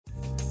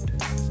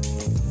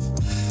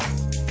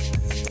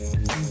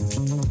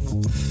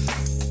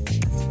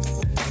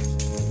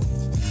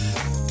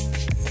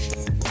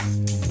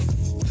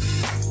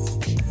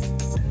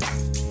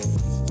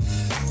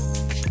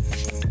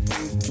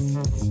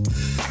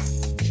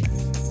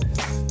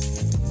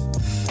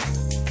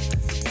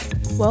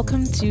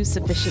Welcome to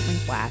Sufficiently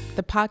Black,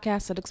 the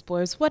podcast that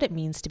explores what it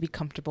means to be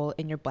comfortable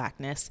in your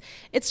blackness.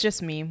 It's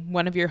just me,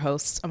 one of your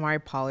hosts, Amari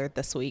Pollard,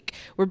 this week.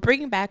 We're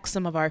bringing back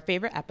some of our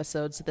favorite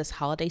episodes this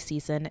holiday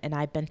season, and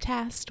I've been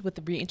tasked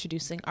with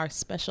reintroducing our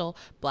special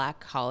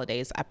Black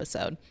Holidays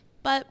episode.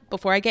 But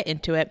before I get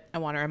into it, I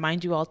want to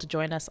remind you all to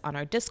join us on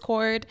our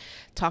Discord,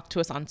 talk to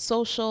us on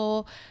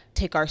social,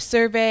 take our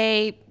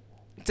survey,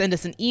 send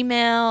us an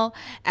email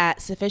at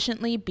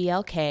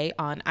sufficientlyblk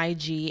on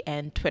IG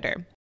and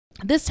Twitter.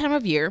 This time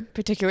of year,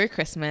 particularly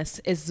Christmas,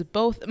 is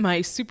both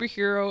my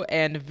superhero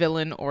and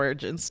villain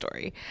origin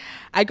story.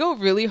 I go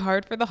really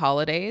hard for the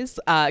holidays.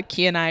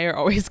 Kia and I are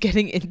always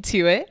getting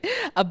into it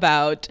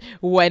about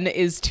when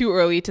is too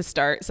early to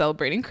start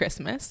celebrating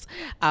Christmas.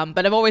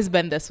 But I've always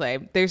been this way.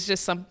 There's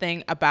just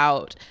something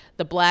about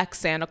the black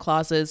Santa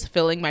Clauses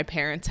filling my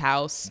parents'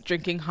 house,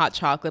 drinking hot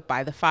chocolate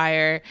by the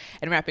fire,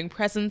 and wrapping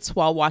presents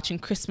while watching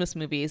Christmas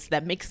movies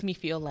that makes me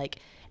feel like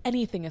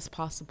anything is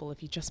possible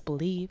if you just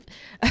believe.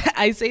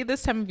 I say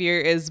this time of year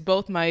is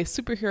both my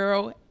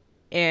superhero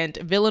and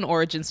villain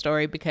origin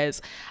story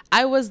because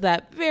I was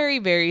that very,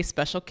 very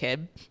special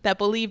kid that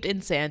believed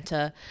in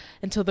Santa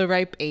until the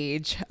ripe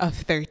age of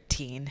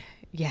 13.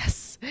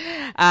 Yes,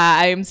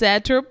 I am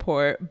sad to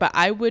report, but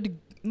I would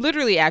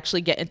literally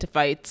actually get into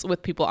fights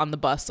with people on the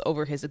bus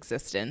over his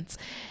existence.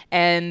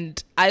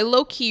 And I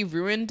low-key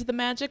ruined the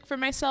magic for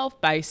myself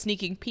by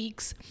sneaking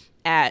peeks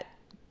at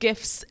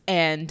gifts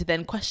and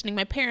then questioning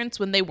my parents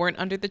when they weren't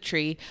under the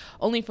tree,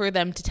 only for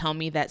them to tell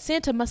me that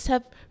Santa must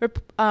have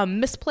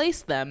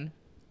misplaced them.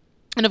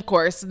 And of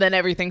course, then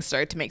everything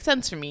started to make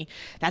sense for me.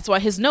 That's why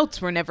his notes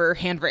were never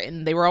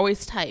handwritten. They were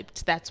always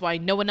typed. That's why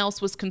no one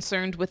else was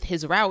concerned with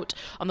his route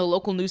on the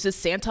local news'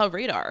 Santa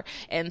radar.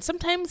 And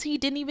sometimes he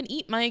didn't even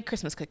eat my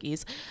Christmas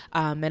cookies.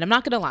 And I'm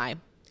not going to lie,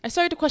 I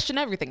started to question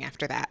everything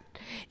after that.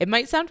 It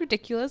might sound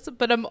ridiculous,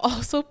 but I'm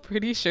also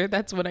pretty sure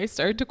that's when I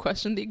started to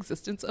question the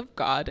existence of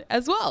God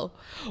as well.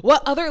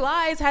 What other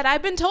lies had I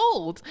been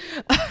told?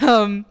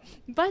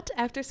 But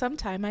after some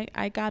time,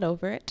 I got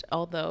over it,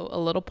 although a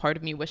little part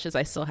of me wishes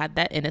I still had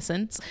that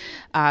innocence.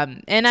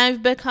 And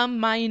I've become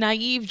my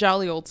naive,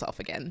 jolly old self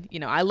again. You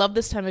know, I love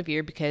this time of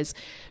year because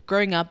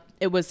growing up,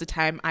 it was the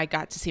time I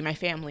got to see my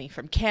family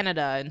from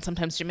Canada and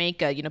sometimes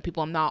Jamaica, you know,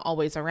 people I'm not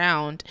always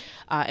around.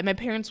 And my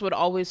parents would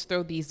always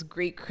throw these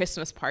great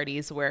Christmas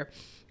parties where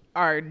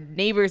our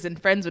neighbors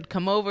and friends would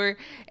come over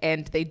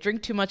and they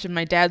drink too much of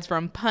my dad's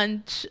rum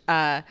punch.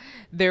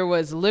 There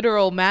was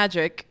literal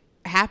magic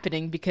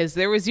happening because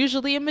there was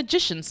usually a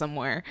magician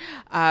somewhere.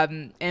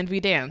 And we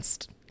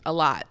danced a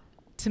lot.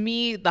 To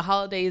me, the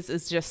holidays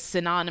is just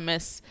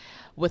synonymous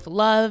with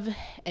love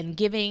and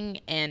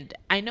giving, and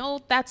I know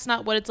that's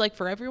not what it's like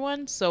for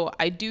everyone, so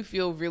I do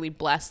feel really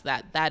blessed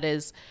that that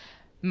is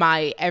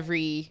my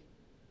every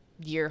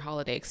year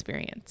holiday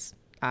experience.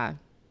 And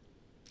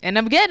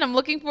I'm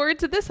looking forward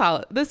to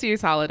this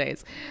year's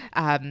holidays.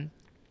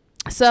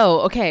 So,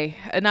 okay,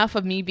 enough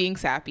of me being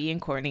sappy and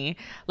corny.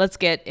 Let's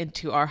get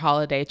into our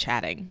holiday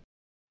chatting.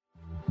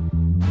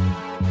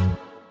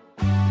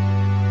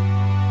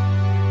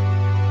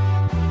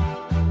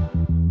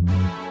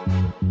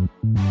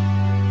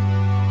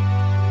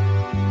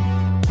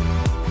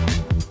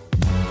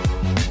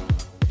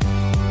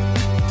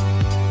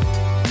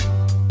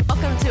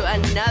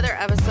 Another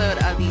episode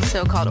of the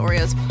So-Called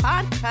Oreos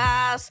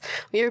podcast.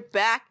 We are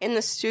back in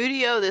the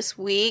studio this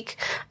week.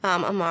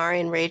 Amari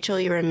and Rachel,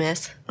 you were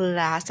missed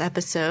last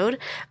episode.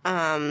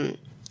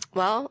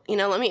 Well, you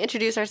know, let me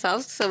introduce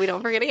ourselves so we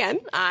don't forget again.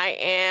 I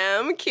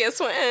am Kia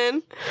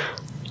Swinton.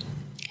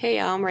 Hey,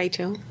 y'all, I'm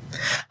Rachel.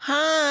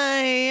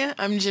 Hi,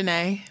 I'm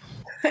Janae.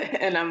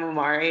 And I'm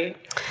Amari.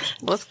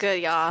 What's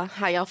good, y'all?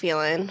 How y'all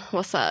feeling?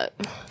 What's up?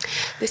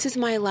 This is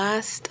my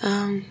last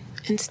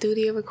in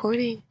studio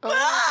recording.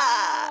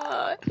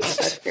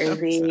 That's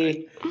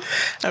crazy.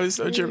 That was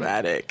so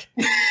dramatic.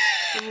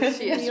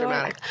 She is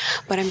dramatic.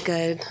 But I'm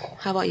good.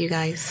 How about you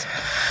guys?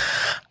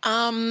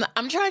 I'm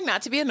trying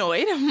not to be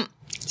annoyed.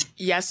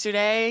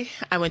 Yesterday,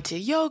 I went to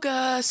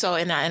yoga.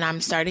 And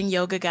I'm starting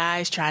yoga,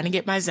 guys, trying to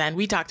get my Zen.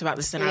 We talked about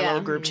this in our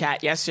little group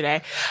chat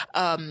yesterday.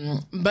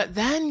 But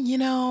then, you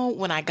know,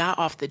 when I got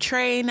off the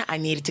train, I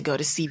needed to go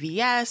to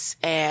CVS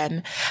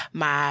and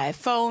my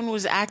phone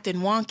was acting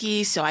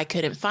wonky, so I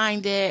couldn't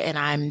find it. And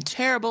I'm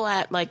terrible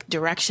at like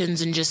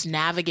directions and just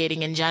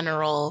navigating in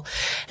general.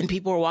 And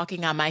people were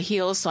walking on my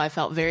heels, so I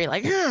felt very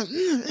like,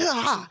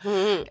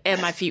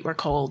 and my feet were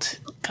cold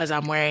because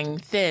I'm wearing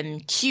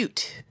thin,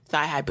 cute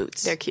thigh-high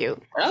boots. They're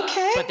cute.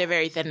 Okay. But they're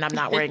very thin and I'm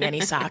not wearing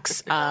any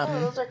socks.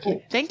 Those are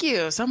cute. Thank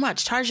you so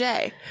much,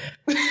 Tarjay.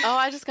 Oh,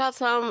 I just got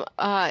some,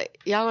 y'all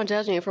don't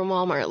judge me, from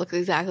Walmart. Look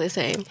exactly the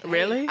same.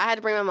 Really? I had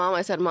to bring my mom.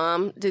 I said,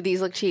 Mom, do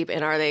these look cheap?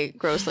 And are they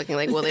gross looking?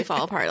 Like, will they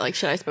fall apart? Like,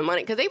 should I spend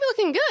money? Because they be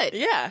looking good.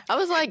 Yeah. I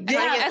was like,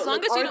 As long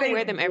as you don't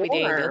wear them every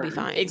day, they'll be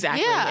fine.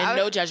 Exactly. Yeah, And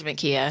no judgment,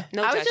 Kia.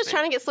 No I was judgment. just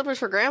trying to get slippers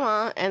for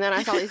grandma, and then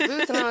I saw these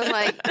boots, and I was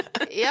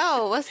like,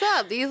 yo, what's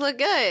up? These look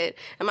good.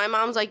 And my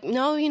mom's like,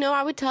 no, you know,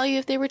 I would tell you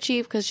if they were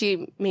cheap because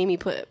she made me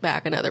put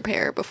back another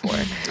pair before.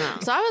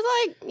 So I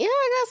was like, yeah,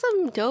 I got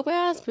some dope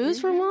ass boots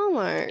from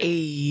Walmart.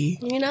 Hey.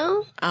 You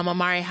know?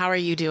 Amari, how are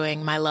you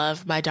doing? My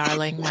love, my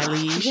darling, my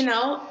liege. You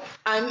know,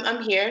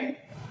 I'm here.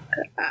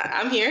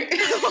 I'm here.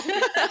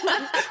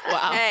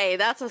 Wow. Hey,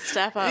 that's a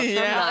step up from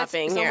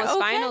nothing It's here. almost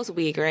Okay. finals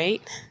week,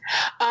 right?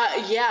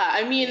 Yeah,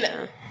 I mean,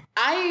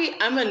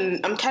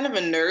 I'm kind of a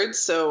nerd,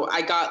 so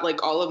I got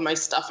like all of my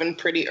stuff in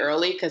pretty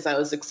early because I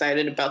was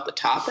excited about the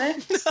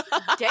topics.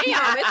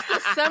 Damn, it's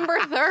December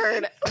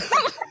 3rd.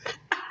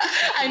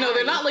 I know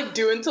they're not like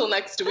due until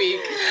next week,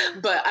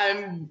 but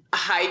I'm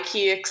high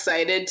key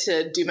excited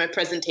to do my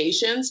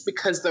presentations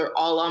because they're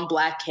all on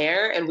black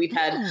hair, and we've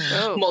had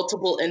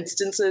multiple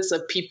instances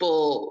of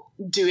people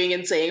doing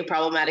and saying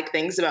problematic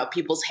things about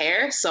people's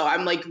hair. So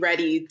I'm like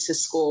ready to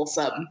school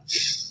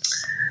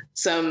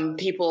some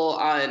people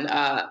on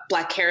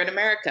black hair in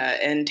America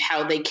and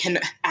how they can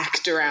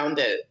act around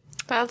it.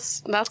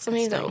 That's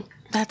amazing.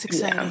 That's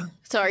exciting. Yeah.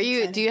 So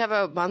do you have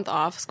a month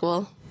off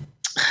school?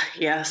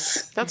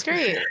 Yes. That's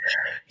great.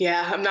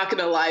 Yeah, I'm not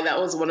gonna lie, that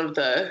was one of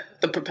the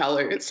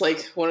propeller. It's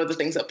like one of the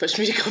things that pushed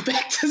me to go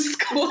back to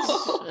school.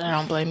 I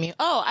don't blame you.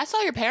 Oh, I saw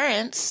your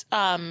parents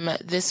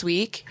this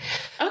week.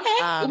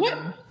 Okay. What?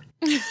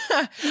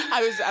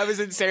 I was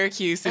in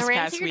Syracuse this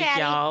past week,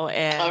 y'all,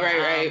 and Oh,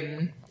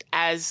 right.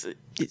 As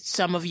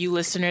some of you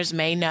listeners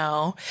may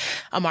know,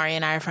 Amari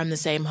and I are from the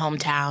same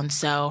hometown,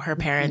 so her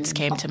parents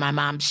came to my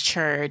mom's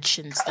church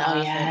and stuff.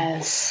 Oh,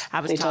 yes. And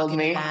I was They told talking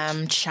me. to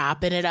them,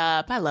 chopping it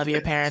up. I love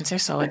your parents; they're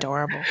so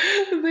adorable.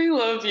 They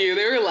love you.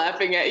 They were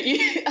laughing at you.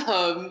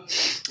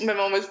 My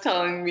mom was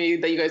telling me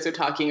that you guys were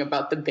talking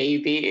about the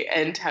baby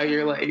and how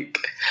you're like,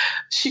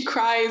 she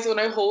cries when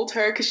I hold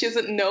her because she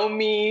doesn't know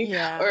me,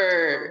 Yeah.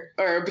 or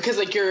because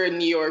like you're in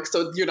New York,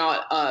 so you're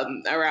not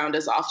around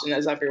as often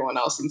as everyone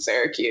else in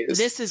Syracuse.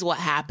 This is what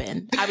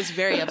happened. I was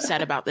very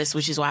upset about this,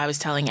 which is why I was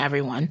telling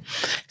everyone.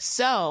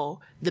 So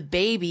the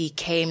baby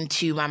came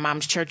to my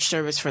mom's church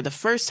service for the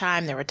first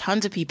time. There were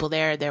tons of people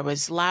there. There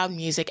was loud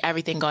music,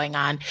 everything going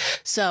on.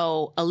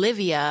 So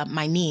Olivia,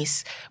 my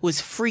niece,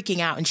 was freaking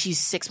out, and she's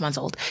 6 months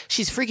old.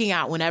 She's freaking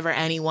out whenever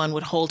anyone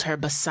would hold her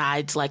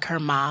besides like her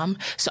mom.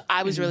 So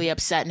I was really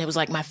upset, and it was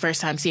like my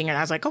first time seeing her. And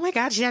I was like, oh my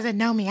God, she doesn't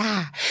know me.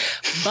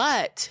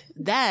 But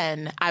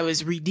then I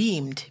was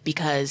redeemed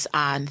because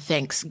on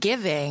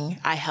Thanksgiving,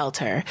 I held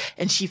her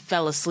and she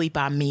fell asleep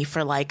on me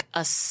for like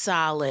a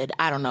solid,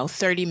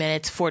 30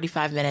 minutes,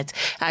 45 minutes.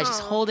 I was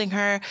just holding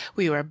her.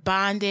 We were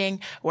bonding.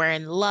 We're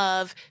in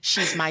love.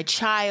 She's my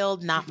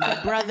child, not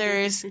my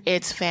brother's.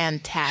 It's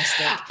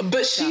fantastic.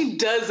 But she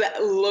does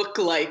look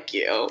like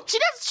you. She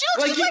looks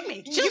just like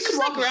me. You could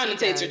walk around and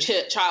say it's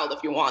your child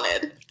if you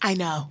wanted. I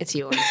know. It's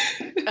yours.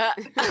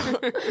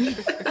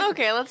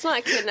 Okay, let's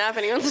not kidnap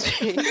anyone's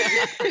baby.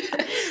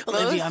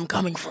 Olivia, I'm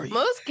coming for you.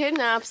 Most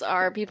kidnaps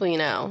are people you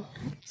know.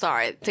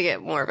 Sorry to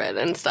get morbid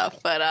and stuff,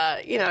 but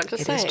just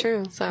It saying. is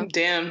true. So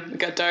Damn, it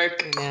got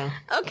dark. Yeah.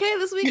 okay,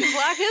 this week in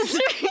Black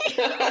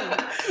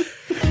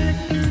History.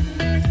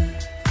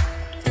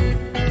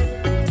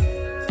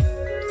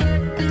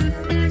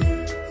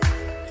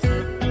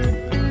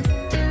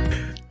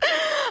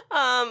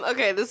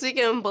 Okay, this week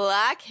in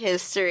Black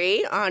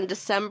History, on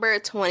December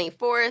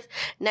 24th,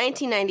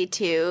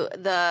 1992,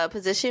 the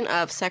position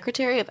of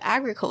Secretary of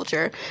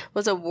Agriculture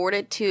was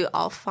awarded to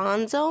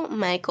Alfonso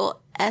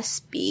Michael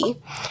Espy,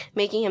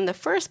 making him the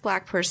first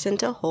black person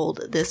to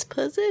hold this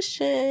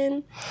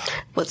position.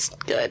 What's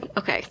good?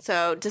 Okay,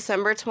 so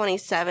December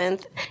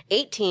 27th,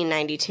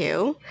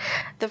 1892,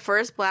 the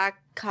first black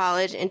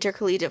college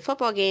intercollegiate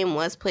football game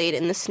was played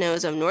in the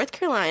snows of North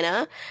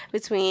Carolina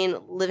between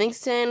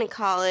Livingston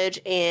College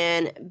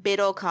and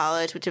Biddle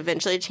College, which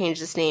eventually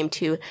changed its name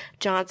to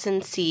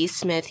Johnson C.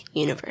 Smith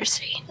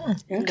University.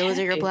 Okay. Those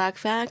are your black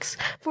facts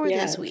for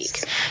Yes. this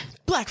week.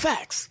 Black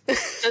facts.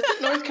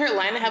 Doesn't North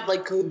Carolina have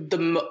like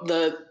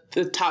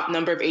the top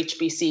number of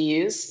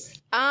HBCUs?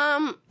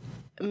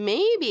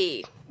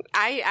 Maybe.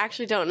 I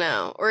actually don't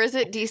know. Or is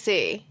it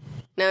DC?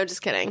 No,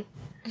 just kidding.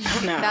 No.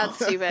 That's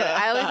stupid.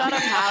 I always thought of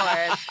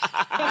Howard.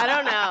 I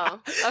don't know.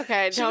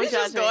 Okay, Should don't we judge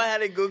just me. go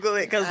ahead and Google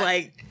it? Because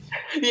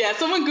Yeah,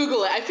 someone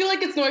Google it. I feel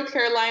like it's North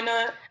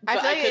Carolina, but I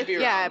feel I like could be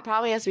wrong. it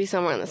probably has to be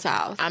somewhere in the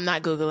South. I'm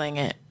not Googling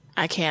it.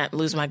 I can't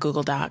lose my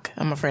Google Doc.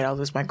 I'm afraid I'll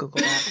lose my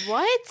Google Doc.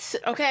 What?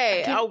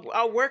 Okay,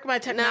 I'll work my No,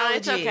 technology.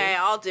 it's okay.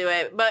 I'll do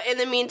it. But in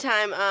the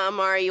meantime,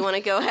 Amari, you want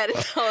to go ahead and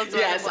tell us about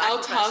Yes, the black I'll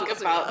talk professionals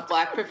we about love?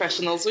 black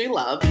professionals we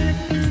love.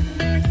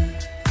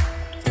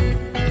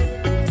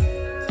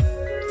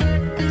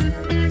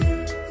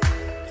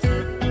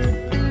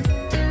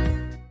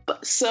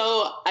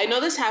 So I know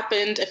this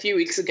happened a few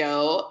weeks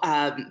ago,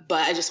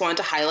 but I just wanted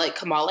to highlight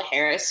Kamala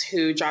Harris,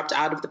 who dropped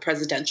out of the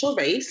presidential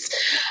race.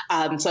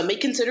 Some may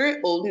consider it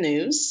old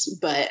news,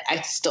 but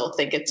I still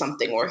think it's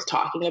something worth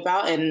talking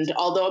about. And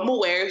although I'm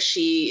aware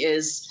she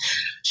was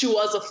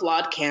a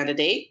flawed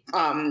candidate,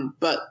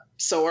 but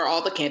So are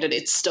all the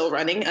candidates still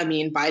running. I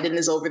mean, Biden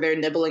is over there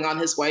nibbling on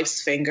his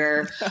wife's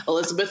finger.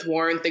 Elizabeth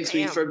Warren thinks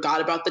we forgot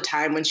about the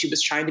time when she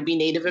was trying to be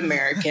Native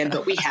American,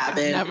 but we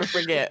haven't. Never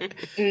forget.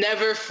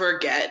 Never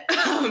forget.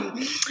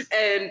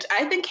 And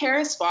I think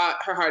Harris fought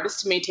her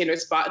hardest to maintain her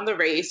spot in the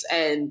race.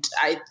 And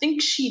I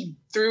think she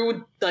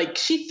threw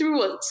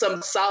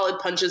some solid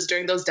punches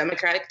during those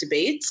Democratic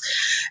debates.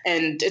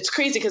 And it's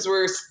crazy because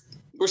we're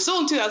still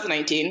in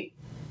 2019.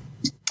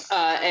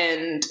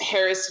 And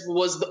Harris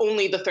was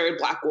only the third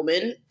Black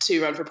woman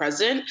to run for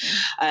president.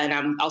 And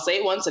I'll say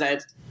it once,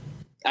 and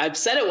I've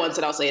said it once,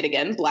 and I'll say it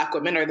again. Black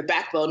women are the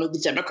backbone of the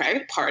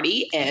Democratic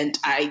Party, and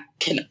I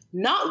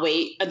cannot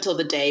wait until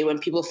the day when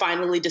people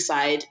finally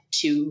decide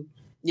to,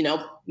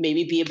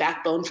 maybe be a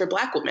backbone for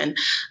Black women.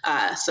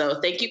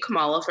 So thank you,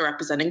 Kamala, for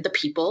representing the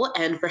people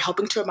and for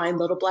helping to remind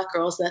little Black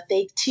girls that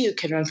they too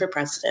can run for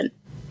president.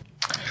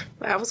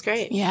 That was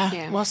great.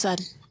 Yeah. Well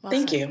said.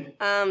 Thank you.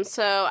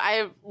 So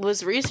I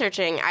was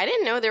researching. I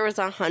didn't know there was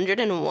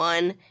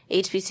 101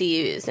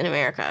 HBCUs in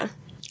America.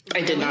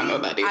 I did not know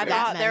that either. I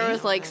thought there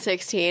was like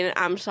 16.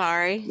 I'm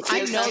sorry.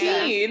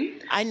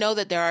 I know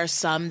that there are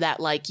some that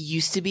like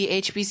used to be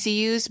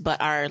HBCUs,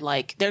 but are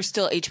like, they're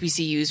still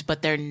HBCUs,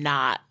 but they're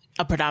not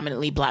a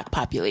predominantly Black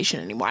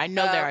population anymore. I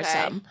know there are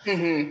some.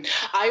 Mm-hmm.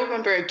 I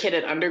remember a kid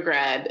at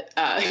undergrad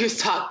who was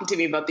talking to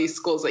me about these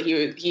schools that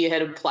he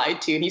had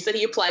applied to, and he said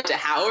he applied to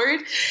Howard,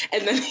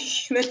 and then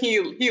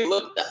he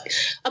looked.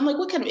 I'm like,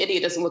 what kind of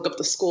idiot doesn't look up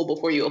the school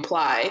before you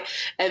apply?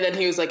 And then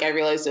he was like, I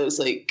realized it was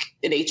like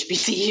an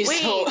HBCU.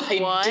 Wait, so I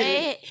what?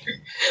 didn't.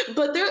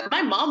 But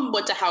my mom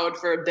went to Howard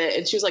for a bit,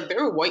 and she was like,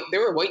 there were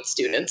white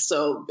students,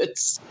 so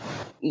it's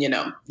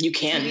you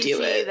can do see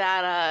it.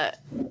 That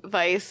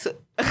Vice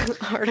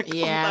article that we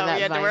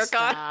had to work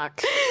on.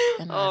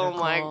 Oh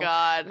my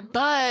God.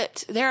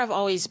 But there have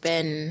always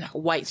been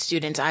white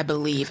students, I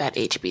believe, at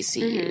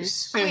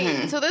HBCUs.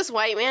 Wait, so this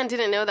white man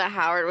didn't know that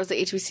Howard was the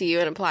HBCU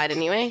and applied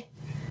anyway?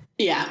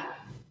 Yeah.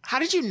 How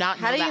did you not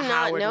know that? How do you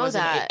not know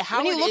that?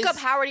 When you look up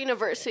Howard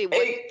University,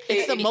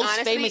 it's the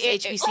most famous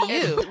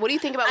HBCU. What do you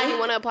think about when you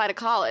want to apply to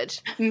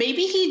college?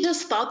 Maybe he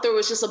just thought there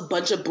was just a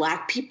bunch of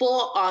Black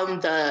people on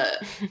the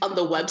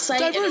website,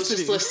 Diversity. and it was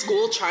just the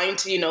school trying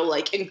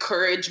to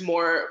encourage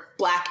more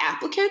Black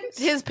applicants.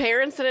 His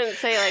parents didn't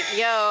say like,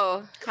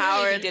 "Yo,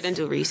 Howard." He didn't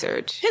do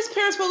research. His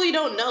parents probably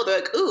don't know. They're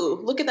like, "Ooh,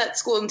 look at that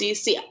school in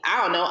DC."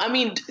 I don't know. I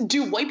mean,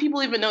 do white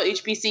people even know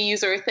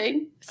HBCUs are a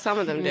thing? Some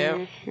of them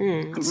do.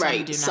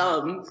 Right.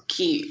 Some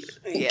key.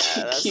 Yeah,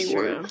 that's key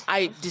true. word.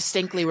 I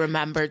distinctly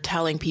remember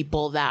telling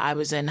people that I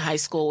was in high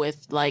school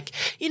with like,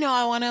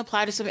 I want to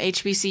apply to some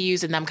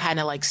HBCUs, and them kind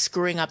of like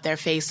screwing up their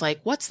face like,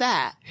 what's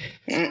that?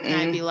 And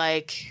I'd be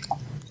like,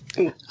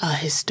 a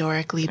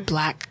historically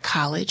Black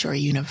college or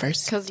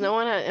university. Because no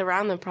one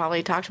around them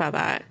probably talked about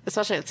that,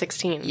 especially at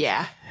 16.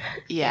 Yeah.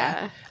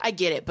 I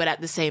get it, but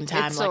at the same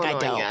time, It's so I annoying,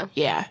 don't.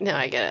 Yeah. No,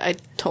 I get it. I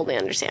totally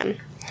understand.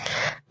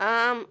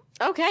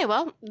 Okay,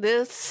 well,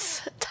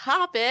 this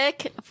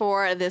topic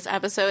for this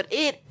episode,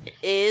 it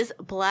is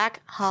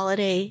Black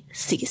holiday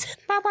season.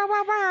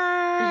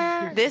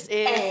 This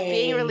is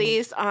being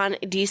released on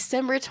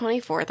December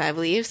 24th, I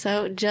believe,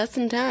 so just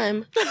in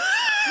time.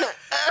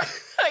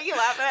 Are you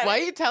laughing? Why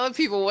are you telling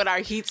people when our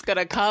heat's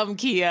gonna come,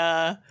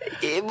 Kia?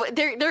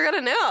 They're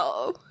gonna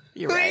know.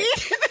 You're right.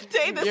 The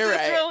day this You're is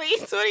right.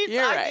 released. What are you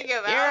talking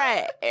about?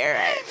 You're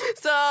right.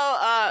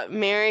 So,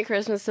 Merry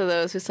Christmas to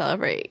those who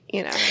celebrate,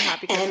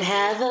 Happy Christmas. And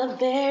have a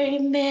very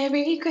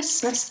Merry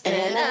Christmas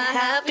and a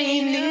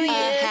Happy New Year.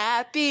 A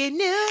Happy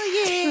New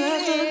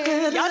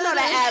Year. Y'all know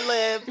that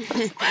ad-lib.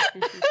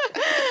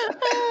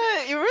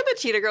 You remember the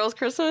Cheetah Girls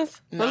Christmas?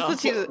 No.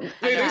 What's the Cheetah? Wait,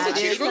 there's a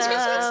Cheetah Girls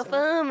Christmas?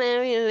 A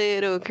merry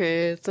little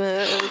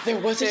Christmas.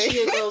 There was a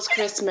Cheetah Girls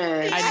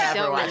Christmas. I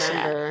never watched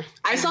that.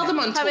 I saw them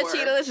on tour. Have a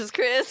Cheetah-licious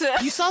Christmas.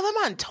 You saw them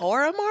on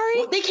tour,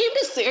 Amari? They came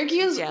to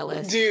Syracuse.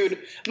 Jealous. Dude,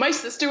 my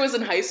sister was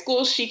in high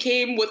school. She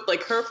came with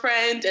like her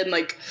friend, and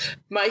like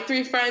my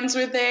 3 friends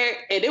were there,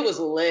 and it was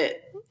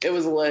lit. It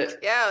was lit.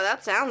 Yeah,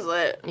 that sounds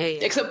lit. Yeah.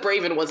 Except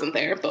Braven wasn't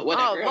there, but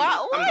whatever.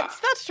 Oh, what?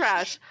 That's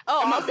trash.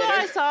 Oh, not also bitter.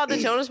 I saw the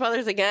Jonas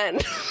Brothers again.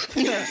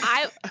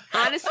 I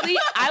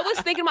was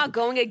thinking about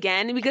going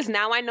again because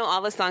now I know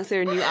all the songs to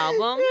their new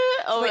album.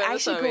 Oh, Like, that I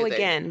was should so go amazing.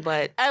 again,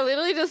 but I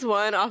literally just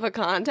won off a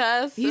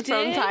contest You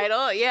from did?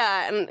 Tidal.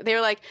 Yeah, and they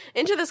were like,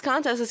 enter this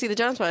contest to see the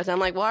Jonas Brothers. And I'm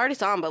like, well, I already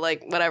saw them, but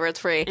like, whatever, it's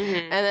free.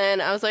 And then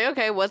I was like,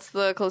 okay, what's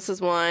the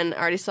closest one? I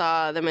already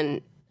saw them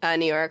in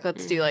New York.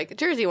 Let's do like a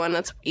Jersey one.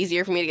 That's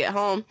easier for me to get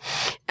home.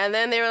 And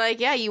then they were like,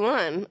 yeah, you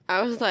won.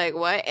 I was like,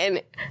 what?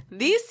 And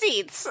these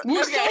seats.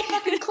 We're so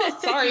fucking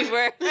close. Sorry.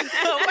 Oh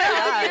my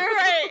God. You're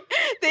right.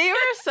 They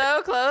were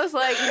so close.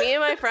 Like me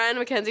and my friend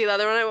Mackenzie, the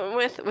other one I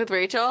went with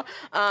Rachel,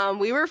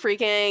 we were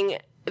freaking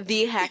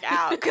the heck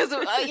out because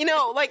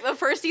like the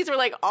first seats were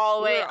like all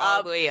the way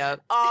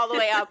up, all the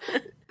way up.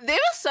 There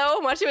was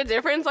so much of a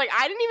difference. Like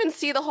I didn't even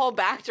see the whole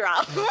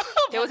backdrop.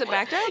 there was a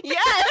backdrop?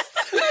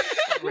 Yes.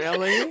 Really?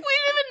 We didn't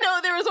even know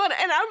there there was one,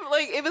 and I'm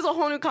like, it was a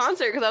whole new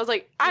concert because I was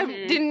like, I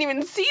didn't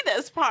even see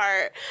this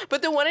part.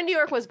 But the one in New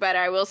York was better,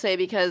 I will say,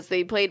 because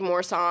they played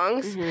more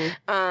songs, and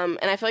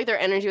I feel like their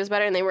energy was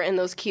better, and they were in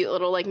those cute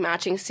little like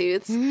matching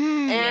suits,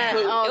 and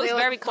it was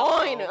very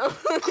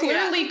colorful.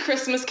 Clearly,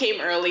 Christmas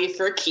came early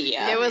for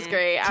Kia. It was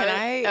great.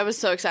 I was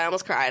so excited, I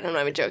almost cried. I'm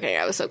not even joking.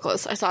 I was so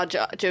close. I saw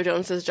Joe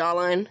Jonas'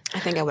 jawline. I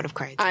think I would have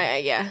cried.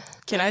 Yeah.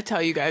 Can I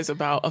tell you guys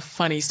about a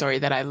funny story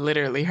that I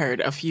literally heard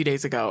a few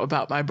days ago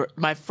about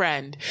my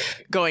friend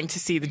going to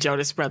see the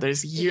Jonas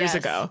Brothers years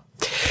ago?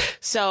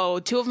 So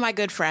 2 of my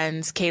good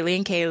friends, Kaylee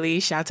and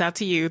Kaylee, shouts out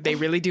to you. They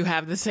really do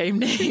have the same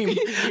name,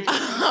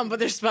 but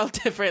they're spelled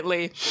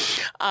differently.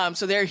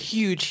 So they're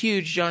huge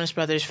Jonas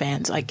Brothers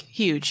fans, like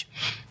huge.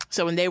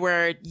 So when they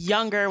were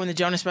younger, when the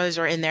Jonas Brothers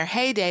were in their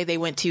heyday, they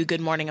went to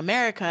Good Morning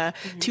America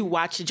to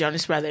watch the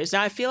Jonas Brothers.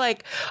 Now, I feel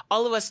like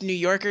all of us New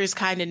Yorkers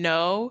kind of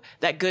know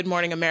that Good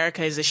Morning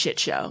America is a shit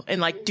show.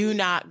 And like, do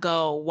not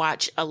go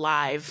watch a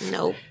live.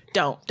 Nope.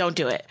 Don't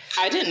do it.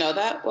 I didn't know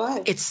that.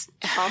 Why? It's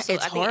Also,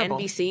 it's I horrible.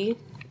 think NBC,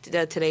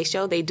 the Today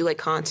Show, they do like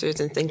concerts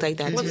and things like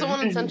that. What's the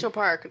one in Central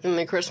Park in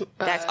the Christmas?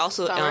 That's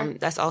also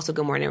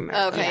Good Morning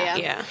America.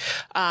 Okay, yeah.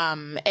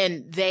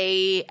 And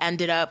they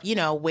ended up,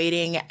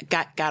 waiting,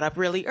 got up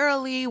really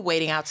early,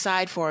 waiting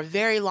outside for a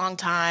very long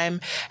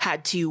time,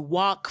 had to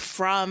walk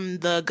from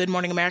the Good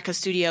Morning America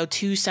studio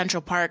to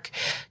Central Park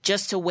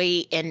just to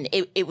wait. And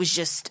it was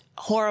just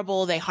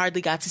horrible. They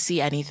hardly got to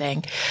see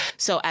anything.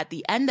 So at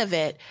the end of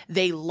it,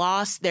 they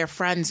lost their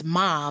friend's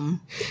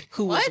mom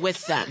who was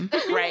with them,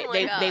 right?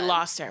 They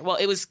lost her. Well,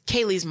 it was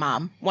Kaylee's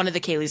mom, one of the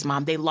Kaylee's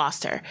mom. They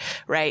lost her,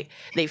 right?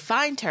 They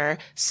find her.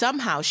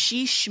 Somehow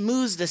she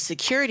schmoozed the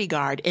security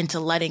guard into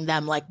letting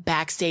them like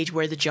backstage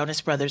where the Jonas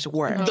Brothers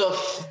were.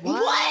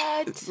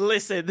 What?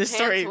 Listen, this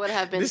story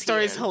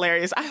is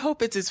hilarious. I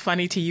hope it's as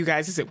funny to you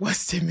guys as it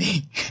was to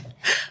me.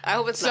 I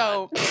hope it's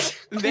not.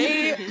 So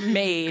they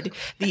made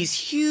these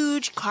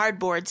huge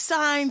cardboard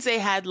signs. They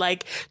had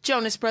like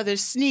Jonas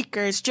Brothers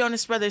sneakers,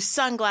 Jonas Brothers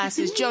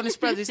sunglasses, Jonas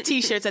Brothers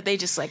t-shirts that they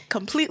just like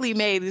completely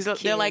made.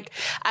 They're like,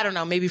 I don't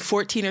know, maybe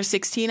 14 or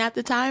 16 at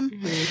the time.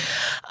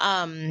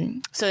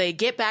 So they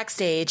get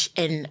backstage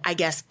and I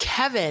guess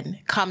Kevin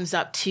comes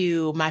up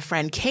to my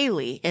friend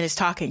Kaylee and is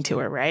talking to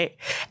her, right?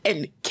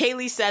 And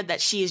Kaylee said that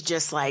she is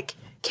just like,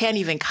 can't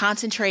even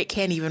concentrate,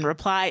 can't even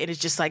reply, and is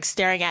just like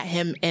staring at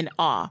him in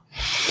awe.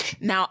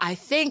 Now, I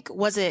think,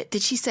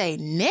 did she say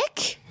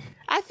Nick?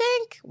 I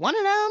think one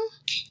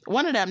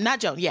of them,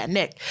 not Joan. Yeah,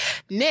 Nick.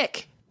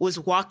 Nick was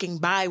walking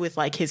by with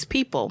like his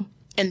people.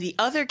 And the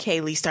other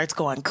Kaylee starts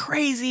going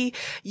crazy,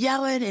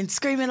 yelling and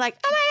screaming like,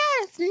 oh my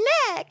God, it's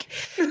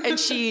Nick. And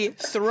she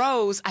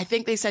throws, I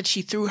think they said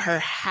she threw her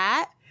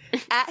hat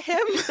at him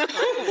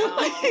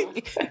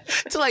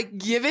to like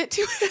give it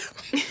to him.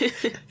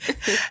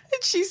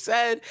 And she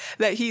said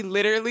that he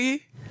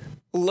literally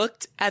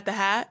looked at the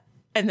hat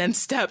and then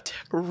stepped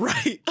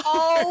right.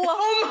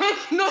 Oh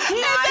my no! And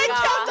they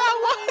kept on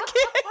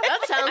walking. That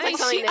sounds like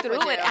something she Nick threw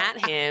would it do.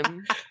 at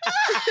him.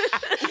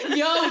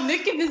 Yo,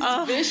 Nick is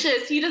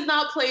vicious. He does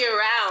not play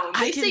around.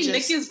 They say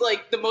Nick is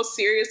like the most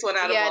serious one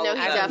out of all. Yeah, no, of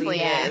he them. definitely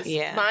is.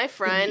 Yeah. My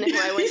friend who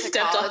I went to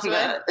Stepped college on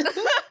that. with.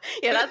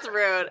 Yeah, that's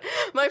rude.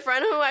 My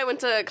friend who I went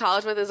to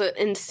college with is an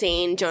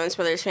insane Jonas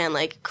Brothers fan,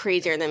 like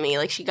crazier than me.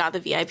 Like she got the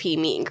VIP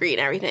meet and greet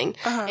and everything.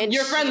 And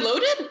Your friend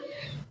Loaded?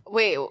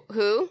 Wait,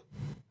 who?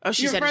 Oh,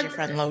 she said, is your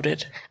friend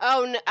loaded?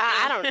 Oh, no,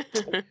 I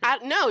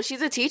don't. No,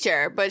 she's a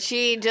teacher, but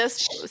she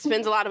just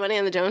spends a lot of money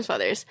on the Jonas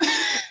Brothers.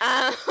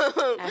 As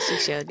she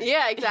should.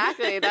 Yeah,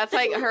 exactly. That's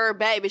like her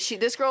bae. But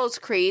this girl is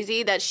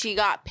crazy that she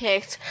got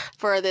picked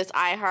for this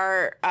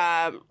iHeart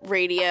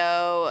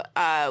radio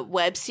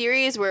web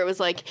series where it was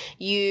like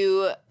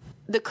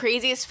the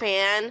craziest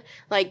fan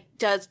like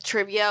does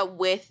trivia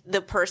with the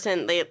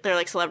person they're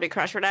like celebrity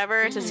crush or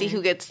whatever to see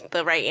who gets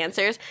the right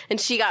answers, and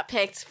she got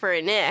picked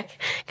for Nick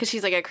because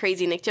she's like a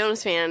crazy Nick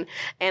Jonas fan,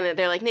 and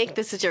they're like, Nick,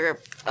 this is your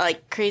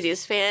like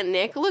craziest fan.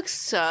 Nick looks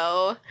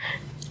so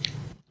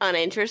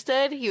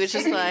uninterested. He was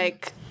just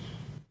like,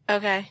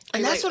 okay,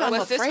 And that's what I'm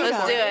afraid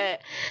let's of. do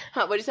it.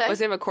 Huh, what'd you say?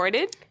 Was it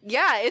recorded?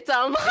 Yeah, it's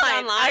online.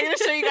 I'm gonna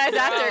show you guys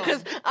after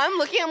because I'm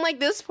looking. I'm like,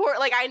 this poor.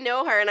 Like, I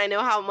know her and I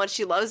know how much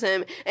she loves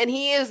him, and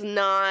he is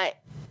not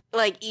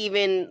like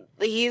even.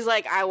 He's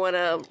like, I want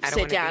to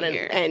sit down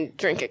and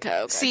drink a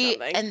Coke. See, or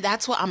something. and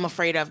that's what I'm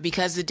afraid of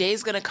because the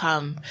day's gonna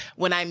come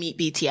when I meet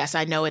BTS.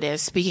 I know it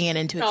is. Speaking it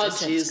into Oh,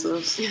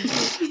 existence.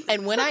 Jesus.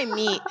 And when I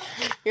meet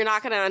You're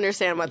not gonna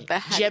understand what the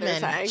heck they're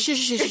saying.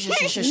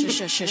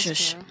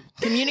 Jimin,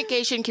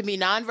 communication can be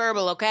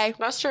nonverbal, okay?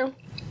 That's true.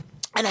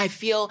 And I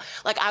feel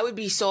like I would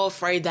be so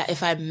afraid that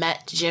if I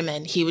met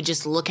Jimin, he would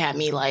just look at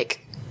me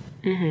like,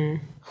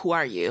 who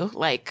are you?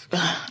 Like, get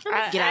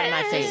out of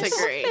my face.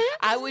 Disagree.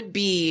 I would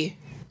be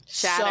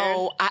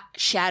shattered.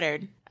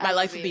 Shattered. My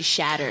life would be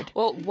shattered.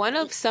 Well, one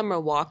of Summer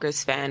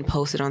Walker's fan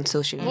posted on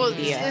social Well,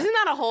 media. isn't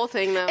that a whole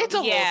thing though? It's a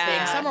whole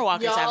thing. Summer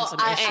Walker's having some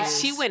And issues.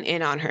 she went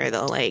in on her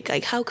though, like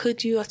how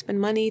could you spend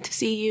money to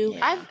see you?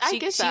 I she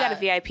get she got a that.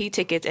 VIP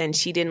ticket and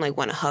she didn't like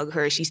want to hug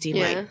her. She seemed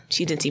like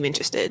she didn't seem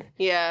interested.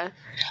 Yeah.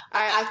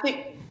 I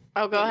think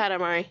Oh, go ahead,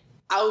 Amari.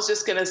 I was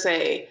just going to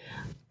say,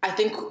 I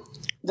think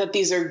that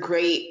these are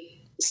great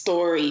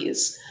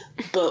stories,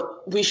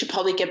 but we should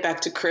probably get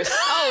back to Christmas.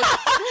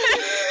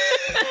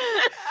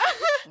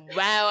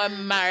 Wow,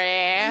 Amari.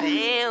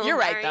 Damn, You're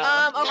right,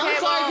 though. Okay, I'm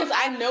sorry, because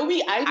I know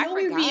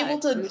we'd be able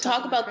to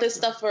talk about this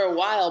stuff for a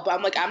while,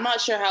 but I'm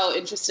not sure how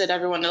interested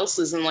everyone else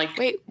is in, like...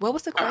 Wait, what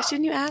was the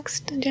question you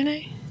asked,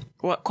 Jenny?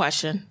 What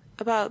question?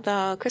 About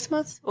the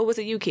Christmas? Or was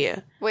it you,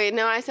 Kia? Wait,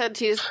 no, I said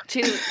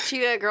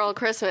Cheetah Girl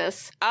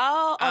Christmas.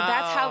 Oh,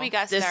 that's how we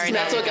got started.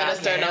 That's what got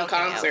us started on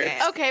concert.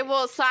 Okay,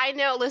 well, side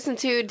note, listen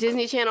to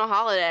Disney Channel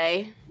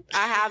Holiday.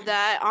 I have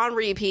that on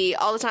repeat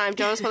all the time.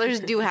 Jonas Brothers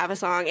do have a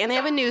song, and they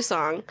have a new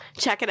song.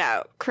 Check it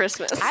out,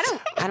 Christmas. I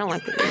don't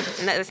like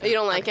it. You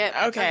don't like it?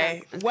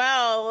 Okay.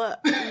 Well,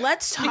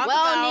 let's talk about...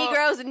 Well,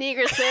 Negroes and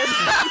Negresses.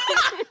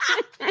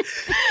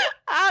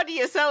 How do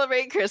you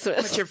celebrate Christmas?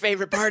 What's your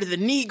favorite part of the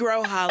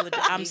Negro holiday?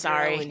 I'm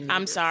sorry.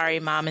 I'm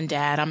sorry, Mom and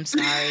Dad. I'm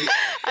sorry.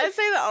 I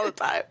say that all the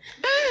time.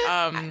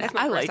 That's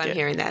my first time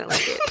hearing that. I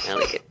like it. I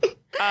like it.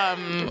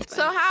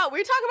 So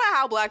we're talking about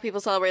how Black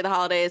people celebrate the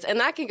holidays, and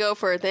that can go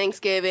for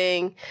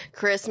Thanksgiving,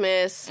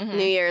 Christmas, New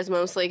Year's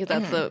mostly,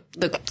 because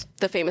that's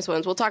the famous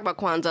ones. We'll talk about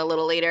Kwanzaa a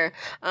little later.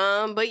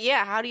 But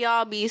yeah, how do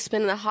y'all be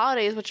spending the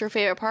holidays? What's your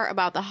favorite part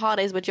about the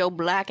holidays with your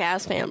Black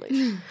ass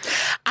family?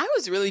 I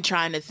was really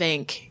trying to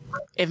think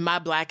if my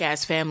Black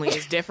ass family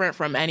is different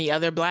from any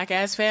other Black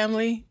ass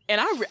family. And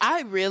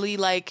I really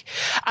like,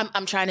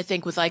 I'm trying to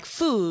think with like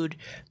food,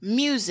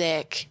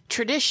 music,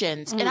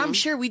 traditions. And I'm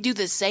sure we do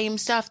the same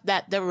stuff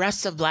that the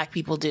rest of Black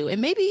people do.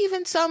 And maybe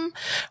even some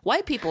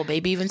white people,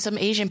 maybe even some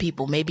Asian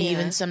people, maybe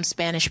even some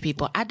Spanish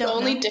people. I don't know. The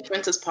only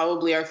difference is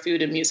probably our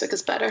food and music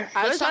is better.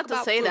 I was about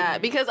to say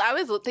that because I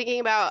was thinking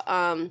about,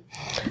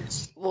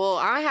 well,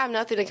 I have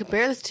nothing to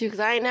compare this to because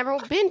I ain't never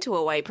been to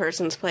a white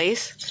person's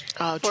place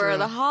for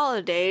the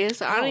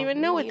holidays. I don't even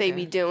know what they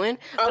be doing.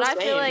 But I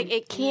feel like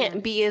it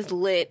can't be as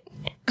lit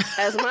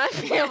as my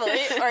family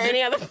or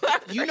any other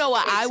Black person. You know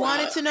what I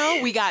wanted to know?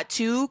 We got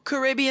 2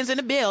 Caribbeans in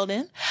the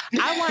building.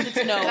 I wanted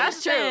to know.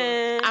 That's true.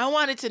 I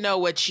wanted to know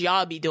what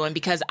y'all be doing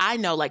because I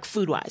know, like,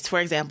 food-wise, for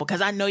example,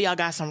 because I know y'all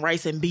got some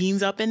rice and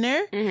beans up in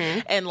there.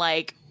 And,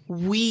 like,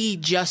 we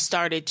just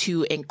started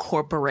to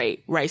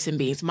incorporate rice and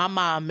beans. My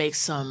mom makes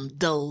some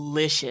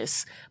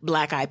delicious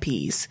black eyed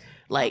peas.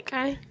 Like,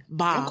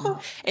 bomb.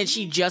 Okay. And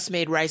she just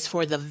made rice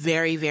for the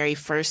very, very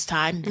first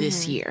time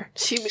this year.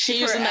 She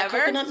using that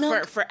coconut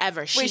milk?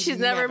 Forever. Wait, she's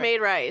never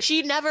made rice?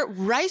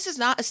 Rice is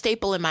not a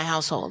staple in my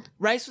household.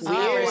 Rice was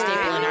never a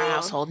staple in our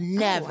household.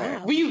 Never. Oh,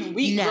 wow.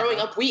 We never. Growing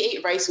up, we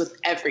ate rice with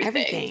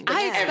everything.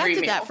 I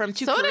expected that from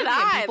 2 Caribbean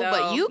people, though.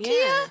 But you,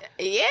 Kia?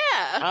 Yeah.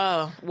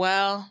 Oh,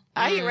 well.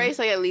 I eat rice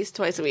like at least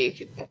twice a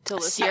week.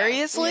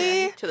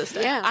 Seriously? To this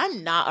day. Yeah.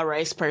 I'm not a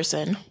rice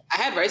person. I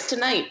had rice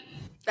tonight.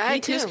 I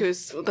had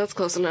couscous. That's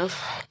close enough.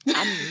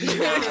 I'm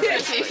not a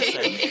rice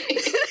person.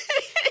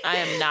 I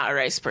am not a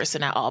rice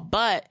person at all.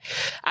 But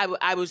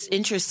I was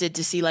interested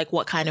to see like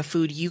what kind of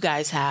food you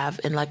guys have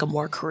in like a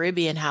more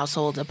Caribbean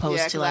household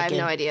opposed to like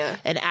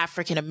an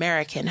African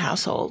American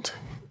household.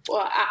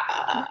 Well,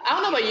 I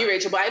don't know about you,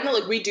 Rachel, but I know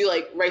like we do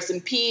like rice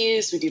and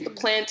peas, we do the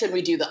plantain,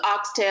 we do the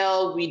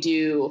oxtail, we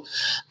do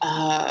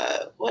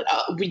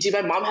we do.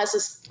 My mom has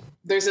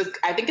this.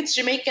 I think it's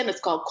Jamaican. It's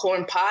called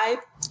corn pie.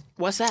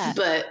 What's that?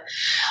 But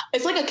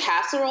it's like a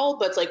casserole,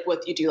 but it's like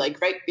what you do,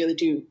 like, right? You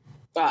do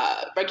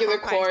regular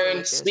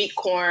corn, sweet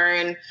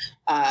corn.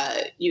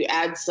 You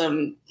add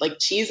some like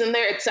cheese in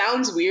there. It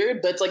sounds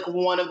weird, but it's like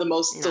one of the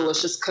most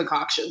delicious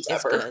concoctions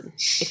ever. Good.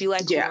 If you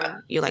like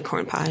corn, you like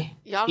corn pie.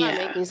 Y'all gotta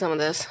make me some of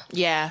this.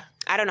 Yeah.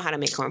 I don't know how to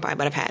make corn pie,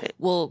 but I've had it.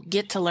 We'll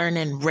get to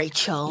learning,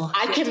 Rachel.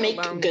 I can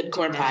make good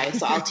corn pie,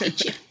 so I'll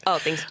teach you. Oh,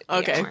 thanks.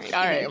 Okay. Yeah,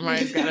 all right.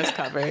 Mari's got us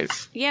covered.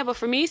 Yeah, but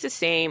for me, it's the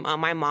same.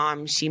 My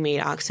mom, she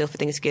made oxtail for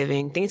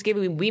Thanksgiving.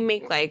 Thanksgiving, we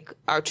make like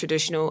our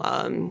traditional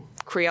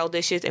Creole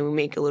dishes, and we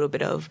make a little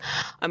bit of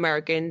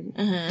American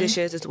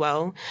dishes as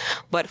well.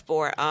 But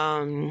for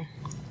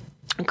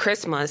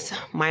Christmas,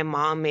 my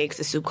mom makes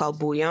a soup called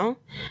bouillon.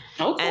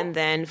 Okay. And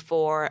then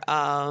for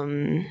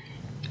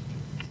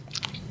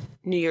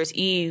New Year's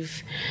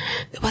Eve,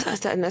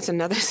 that's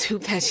another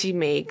soup that she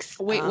makes.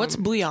 Wait, what's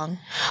bouillon?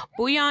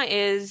 Bouillon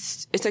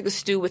it's like a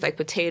stew with like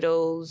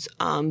potatoes,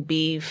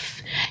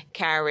 beef,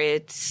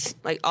 carrots,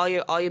 like all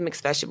your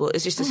mixed vegetables.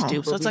 It's just a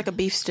stew. So it's like a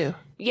beef stew.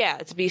 Yeah,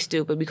 it's a beef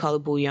stew, but we call it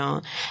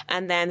bouillon.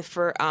 And then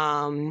for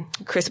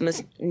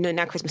Christmas, no,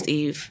 not Christmas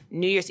Eve,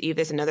 New Year's Eve,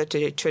 there's another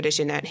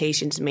tradition that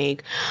Haitians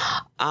make.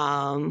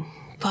 Why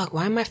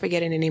am I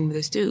forgetting the name of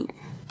the stew?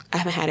 I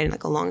haven't had it in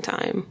like a long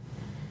time.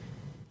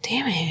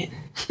 Damn it.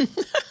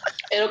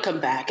 It'll come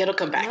back. It'll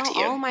come back to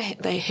you. All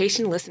the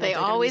Haitian listeners, they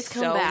always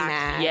come so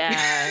back. Mad.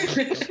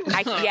 Yeah.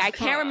 I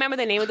can't remember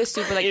the name of the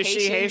soup, but like Is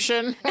she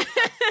Haitian?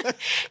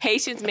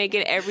 Haitians make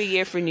it every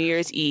year for New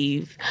Year's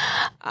Eve.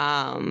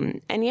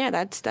 And yeah,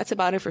 that's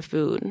about it for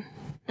food.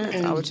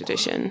 That's our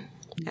tradition.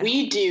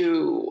 We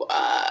do,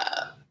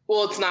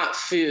 well, it's not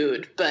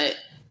food, but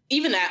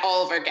even at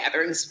all of our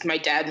gatherings, my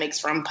dad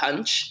makes rum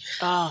punch.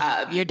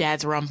 Oh, your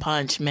dad's rum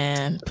punch,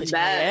 man.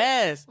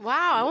 Yes.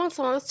 Wow, I want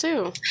some of those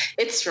too.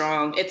 It's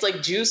strong. It's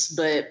like juice,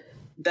 but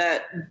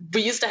that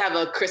we used to have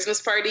a Christmas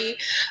party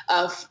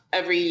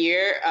every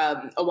year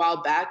a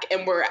while back,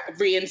 and we're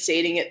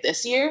reinstating it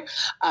this year.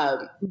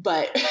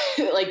 But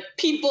like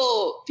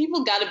people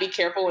got to be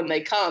careful when they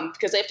come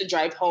because they have to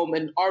drive home,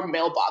 and our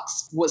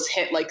mailbox was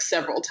hit like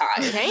several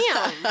times.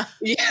 Damn.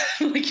 Yeah,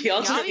 like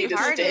y'all just need to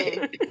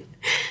stay.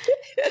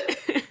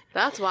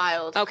 That's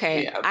wild.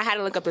 Okay, Yeah. I had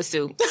to look up the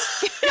soup.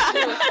 Did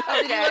you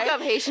look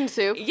up Haitian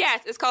soup?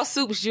 Yes, it's called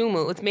soup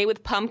jumu. It's made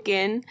with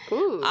pumpkin.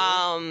 Ooh.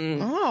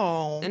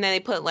 And then they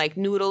put like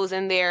noodles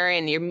in there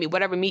and your meat,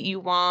 whatever meat you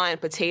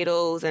want,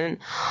 potatoes and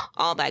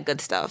all that good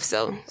stuff.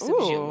 So soup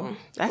jumu.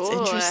 That's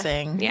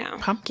interesting. Yeah.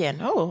 Pumpkin.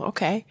 Oh,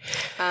 okay.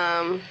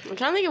 I'm trying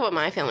to think of what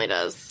my family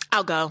does.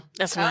 I'll go.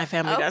 That's what my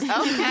family does.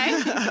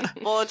 Okay.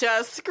 Well,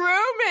 just screw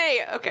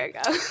me. Okay,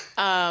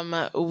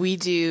 go. We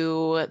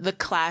do the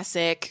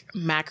classic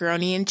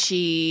macaroni and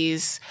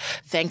cheese.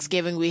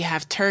 Thanksgiving, we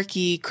have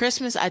turkey.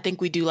 Christmas, I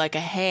think we do like a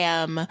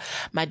ham.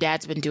 My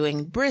dad's been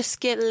doing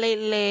brisket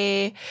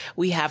lately.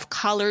 We have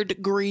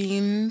collard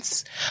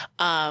greens.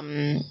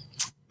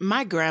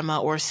 My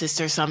grandma or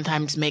sister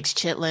sometimes makes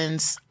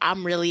chitlins.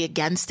 I'm really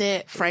against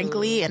it,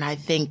 frankly, and I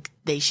think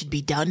they should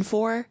be done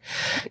for.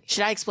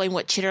 Should I explain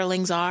what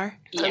chitterlings are?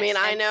 I mean,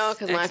 I know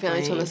because my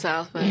family's from the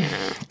South, but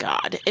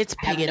God, it's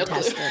pig no clue.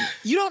 intestine.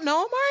 You don't know,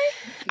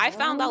 Amari? I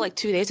found out like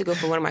 2 days ago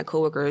from one of my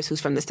coworkers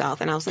who's from the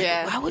South, and I was like,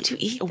 Yeah. why would you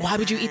eat Why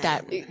would you eat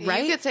that?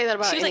 Right? you could say that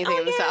about She was like, anything oh,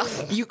 in the yeah.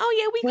 South. You, Oh,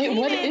 yeah, we Wait, clean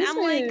what it. is I'm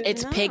like, it?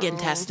 it's no. pig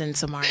intestine,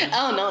 Samara.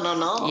 Oh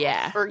no.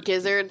 Yeah. Or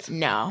gizzards.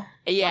 No.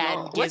 Yeah, Oh,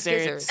 and what's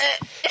gizzards.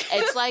 gizzards?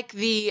 It's like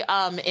the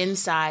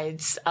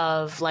insides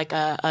of like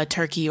a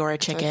turkey or a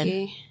chicken.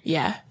 Turkey?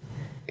 Yeah.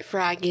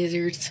 Fried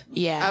gizzards.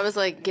 Yeah. I was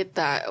like, get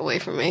that away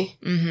from me.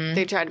 Mm-hmm.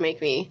 They tried to make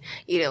me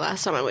eat it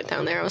last time I went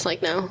down there. I was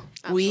like, no.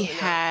 We absolutely not.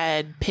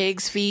 had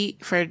pig's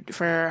feet for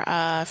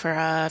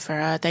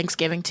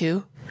Thanksgiving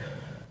too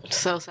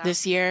So sad.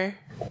 this year.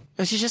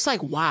 Which is just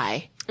like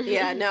why?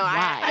 Yeah, no,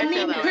 Why? I I feel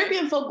mean, that way.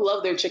 Caribbean folk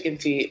love their chicken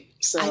feet,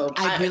 so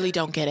I really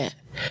don't get it.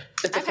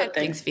 it's a I've good had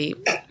thing. pig's feet.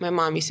 My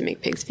mom used to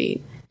make pig's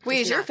feet.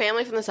 Wait, is your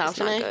family from the South, It's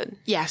not Janae? good.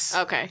 Yes.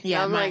 Okay.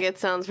 Yeah. I'm like, it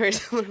sounds very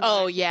similar.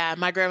 Oh yeah,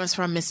 my grandma's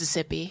from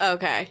Mississippi.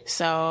 Okay.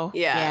 So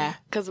Yeah.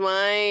 Because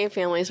my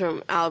family's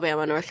from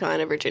Alabama, North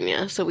Carolina,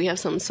 Virginia. So we have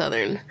some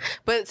Southern.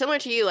 But similar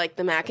to you, like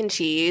the mac and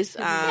cheese.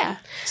 Yeah.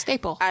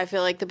 Staple. I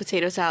feel like the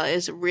potato salad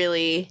is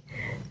really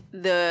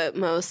the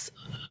most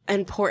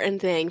important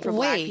thing for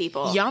black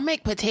people. Y'all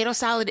make potato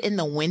salad in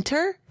the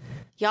winter?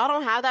 Y'all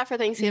don't have that for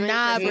Thanksgiving?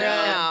 Nah, bro.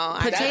 No,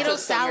 Potato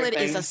That's a summer salad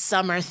is thing. a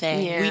summer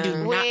thing. Yeah. We do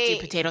not do Wait,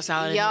 potato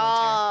salad in the winter.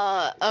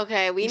 y'all,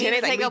 okay, we need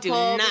Jenny's to like, take a we do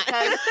poll not.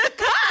 because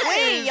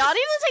wait, y'all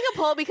need to take a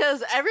poll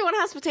because everyone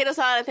has potato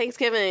salad at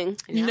Thanksgiving.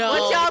 No.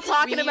 What y'all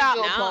talking We need to about?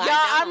 do a Y'all, poll.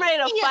 I'm ready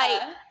to Yeah.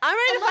 fight. I'm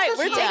ready to fight.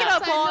 We're taking a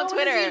poll on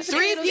Twitter.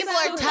 3 people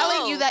are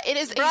telling you that it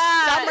is a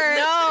Bruh, summer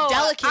no,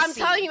 delicacy. I'm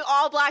telling you,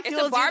 all black It's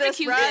people a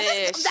barbecue do this,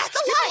 bruh. dish. That's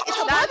a lie. It's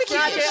a That's barbecue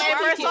not dish. true. And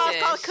first of all,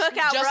 it's called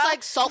cookout, Just bruh.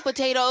 like salt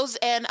potatoes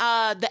and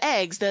the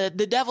eggs, the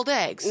deviled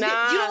eggs.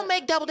 Nah. You don't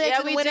make deviled eggs Yeah,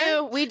 in the we winter?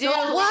 do. We do.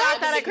 No, We what?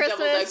 got that at I've been making deviled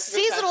Christmas. eggs for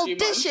the past Seasonal few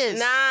months.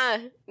 dishes.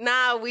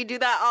 Nah, we do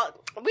that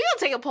all. We gonna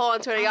take a poll on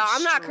Twitter, y'all.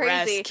 I'm not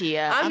stressed, crazy.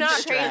 Kia. I'm I'm not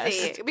stressed.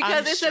 crazy because I'm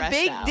it's a stressed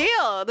big out.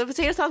 deal. The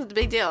potato salad is a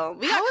big deal.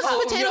 We got How is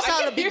cold. potato I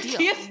salad a can big hear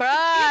deal? you.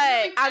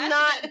 Bruh, I'm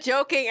not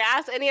joking.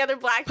 Ask any other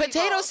black people.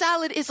 Potato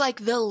salad is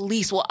like the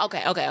least. Well,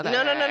 okay. No.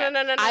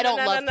 I don't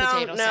love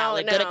potato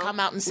salad. No. Gonna come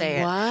out and say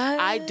it. What?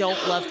 I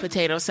don't love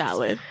potato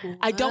salad.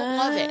 I don't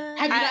love it.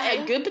 Have you not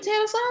had good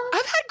potato salad?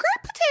 I've had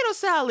great potato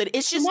salad.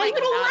 It's just Why like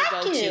you don't not a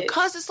like go-to. it?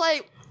 Cause it's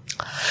like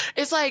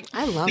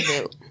I love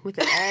it with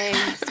the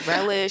eggs,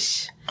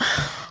 relish.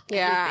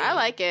 Yeah, I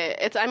like it.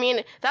 It's. I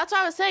mean, that's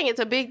what I was saying. It's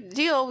a big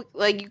deal.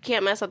 Like you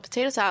can't mess up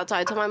potato salad. So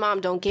I told my mom,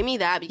 "Don't give me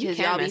that because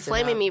can y'all be mess it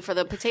flaming up. me for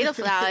the potato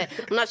salad.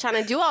 I'm not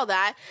trying to do all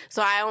that.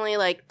 So I only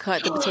like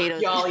cut the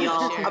potatoes. Y'all,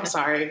 Sure. I'm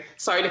sorry.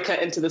 Sorry to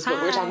cut into this, but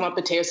we were talking about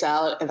potato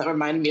salad, and that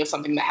reminded me of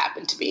something that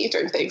happened to me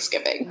during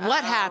Thanksgiving.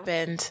 what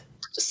happened?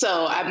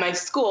 So at my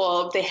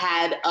school, they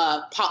had a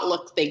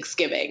potluck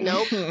Thanksgiving.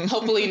 Nope.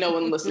 Hopefully, no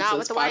one listens Not to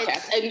with this the whites.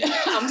 podcast. And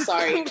I'm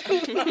sorry.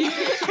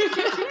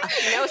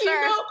 No,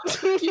 sir.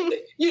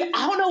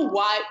 I don't know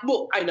why.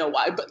 Well, I know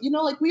why, but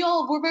like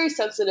we're very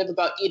sensitive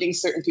about eating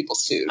certain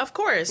people's food. Of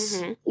course.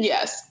 Mm-hmm.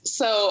 Yes.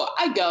 So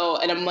I go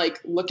and I'm like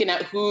looking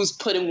at who's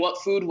putting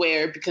what food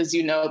where because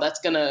that's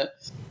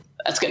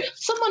good.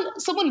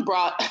 Someone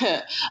brought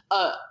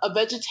a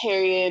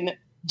vegetarian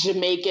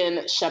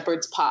Jamaican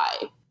shepherd's pie.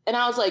 And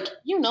I was like,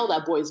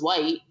 that boy's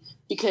white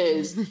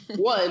because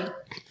one,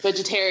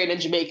 vegetarian and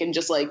Jamaican,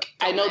 just like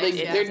I know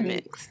they're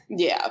mixed.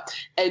 Yeah.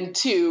 And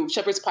two,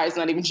 shepherd's pie is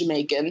not even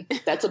Jamaican.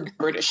 That's a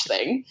British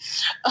thing.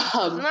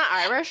 Isn't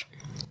that Irish?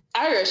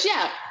 Irish,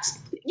 yeah. It's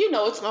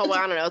Oh, well,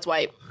 I don't know. It's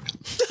white.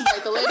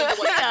 like the lady in the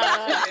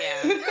white.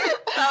 Yeah.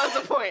 That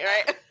was the point,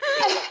 right?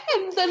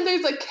 And then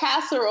there's a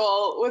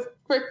casserole with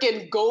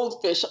freaking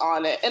goldfish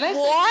on it. And I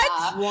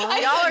said,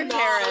 What? Y'all are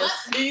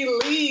terrorists.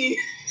 Believe.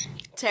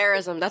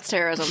 Terrorism. That's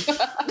terrorism.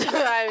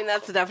 I mean,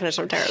 that's the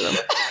definition of terrorism.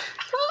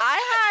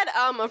 I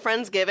had a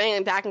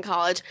Friendsgiving back in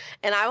college,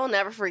 and I will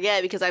never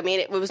forget because I made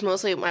it. It was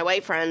mostly my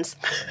white friends.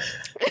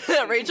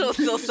 Rachel's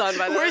still stunned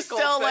by that. We're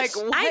still like,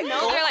 what? I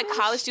know they're like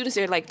college students.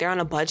 They're on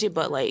a budget,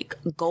 but like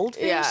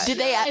goldfish. Yeah.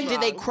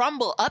 Did they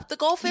crumble up the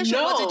goldfish,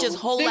 or was it just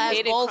whole ass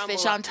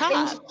goldfish on top? It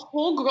was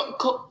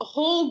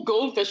whole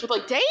goldfish with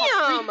like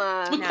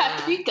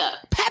paprika.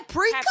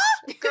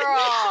 Paprika?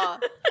 Girl.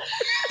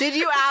 Did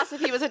you ask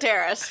if he was a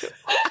terrorist?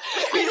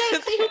 I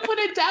didn't see who put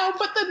it down,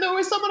 but then there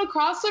was someone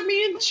across from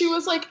me, and she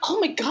was like, "Oh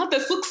my god,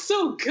 this looks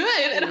so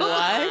good!" And I was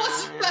like,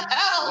 "What the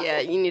hell?" Yeah,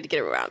 you need to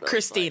get around.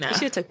 Christina, you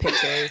should have took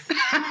pictures.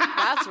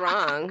 That's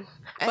wrong.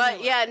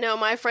 But yeah, no,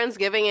 my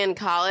Friendsgiving in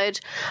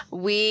college,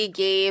 we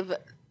gave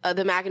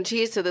the mac and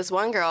cheese to this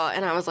one girl,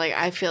 and I was like,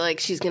 I feel like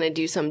she's gonna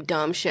do some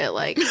dumb shit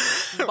like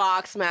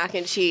box mac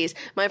and cheese.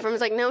 My friend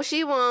was like, no,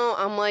 she won't.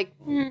 I'm like,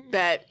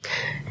 bet.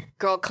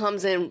 Girl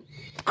comes in,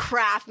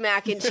 Kraft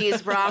mac and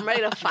cheese, bro. I'm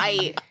ready to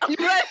fight.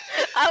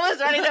 I was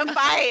ready to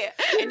fight.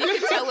 And you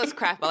could tell it was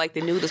Kraft by like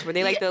the noodles. Were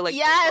they like the like?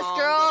 Yes, long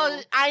girl.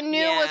 little... I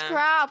knew it was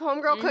Kraft.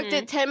 Homegirl cooked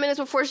it 10 minutes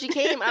before she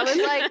came. I was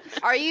like,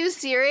 "Are you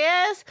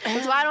serious?"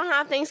 That's why I don't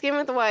have Thanksgiving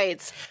with the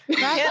whites. Kraft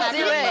Can't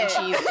do macaroni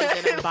and it.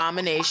 cheese is an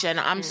abomination.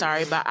 I'm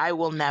sorry, but I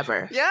will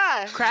never.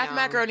 Yeah. Kraft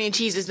macaroni and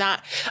cheese is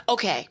not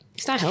okay.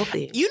 It's not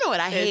healthy. You know what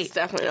I hate? It's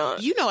definitely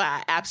not. You know what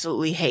I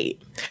absolutely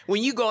hate?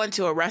 When you go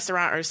into a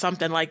restaurant or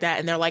something like that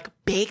and they're like,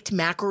 baked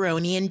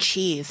macaroni and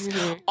cheese.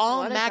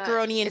 All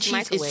macaroni and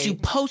cheese is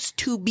supposed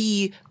to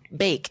be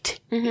baked.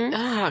 Oh,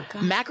 God.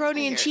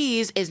 Macaroni and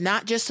cheese is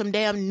not just some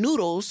damn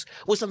noodles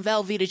with some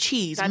Velveeta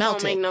cheese That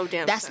melted. don't make no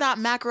damn That's sense. not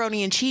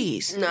macaroni and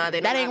cheese. No,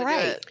 they don't that know ain't how to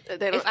do right. it.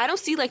 They don't. If I don't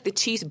see like the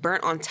cheese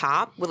burnt on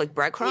top with like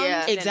breadcrumbs,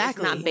 Yeah. then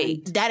Exactly. it's not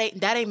baked. That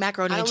ain't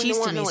macaroni I and don't cheese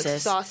even to want me, no like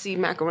sis. saucy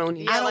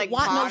macaroni. I don't like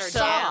want no watered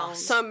sauce. down.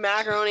 Some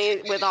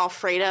macaroni with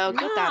Alfredo.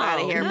 Get that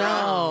out of here, bro.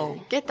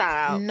 No. Get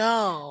that out.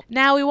 No.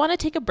 Now, we want to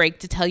take a break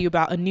to tell you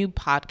about a new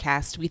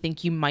podcast we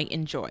think you might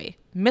enjoy.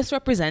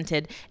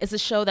 Misrepresented is a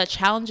show that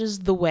challenges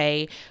the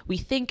way we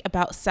think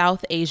about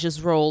South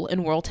Asia's role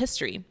in world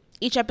history.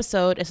 Each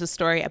episode is a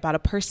story about a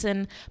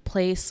person,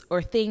 place,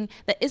 or thing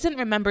that isn't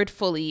remembered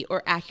fully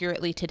or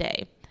accurately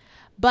today.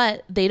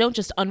 But they don't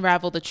just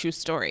unravel the true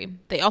story.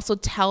 They also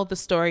tell the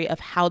story of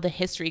how the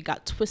history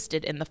got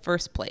twisted in the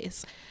first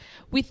place.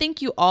 We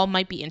think you all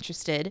might be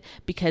interested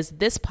because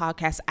this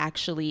podcast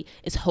actually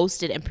is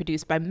hosted and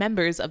produced by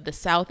members of the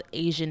South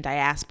Asian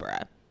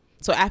diaspora.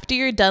 So after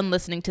you're done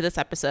listening to this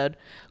episode,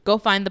 go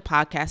find the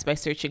podcast by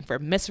searching for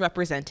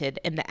Misrepresented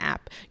in the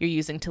app you're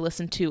using to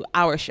listen to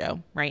our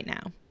show right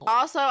now.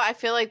 Also, I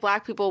feel like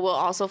black people will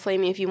also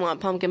flame me if you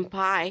want pumpkin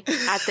pie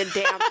at the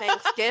damn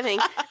Thanksgiving.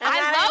 And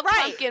I love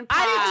pumpkin pie.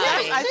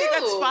 I do too. I think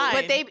that's fine.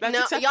 But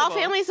That's y'all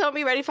acceptable. families don't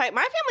be ready to fight.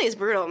 My family is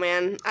brutal,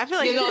 man. I feel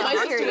like You know, it's my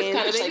Hunger sister's Games.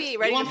 kinda They like, be you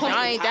ready want to pumpkin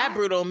Y'all fight. ain't that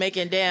brutal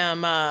making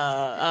damn Yo,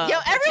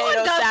 everyone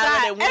potato does salad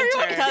that. in winter.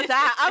 Everyone does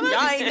that. I'm Y'all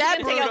gonna ain't that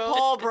take a brutal.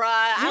 poll,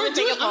 bruh. I'm gonna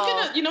take a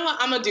poll. You know what?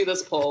 I'm gonna do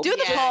this poll. Do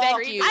the Yeah, poll.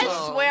 thank you.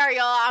 I swear,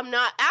 y'all, I'm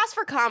not. Ask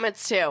for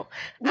comments too.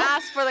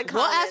 Ask for the comments.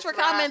 We'll ask for bruh.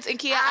 comments, and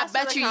Kia, I Ask for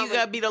bet the you comments.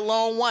 gonna be the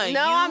lone one.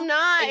 No, You I'm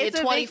not. And It's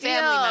your a 20 big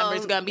family deal.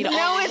 members gonna be the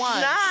No, only it's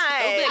ones.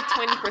 not. It'll be like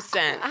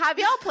 20%. Have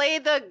y'all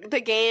played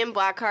the game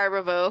Black Card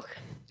Revoke?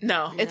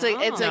 No. It's a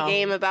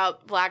game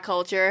about black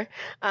culture.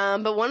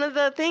 But one of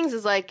the things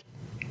is like,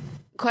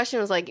 question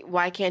was like,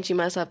 why can't you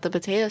mess up the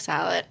potato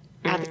salad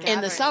at the In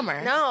the gathering?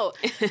 summer. No,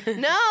 it's not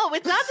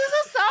just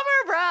the summer,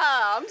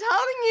 bruh. I'm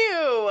telling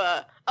you.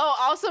 Oh,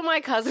 also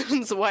my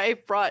cousin's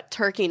wife brought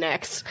turkey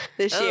necks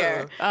this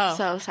year. Oh.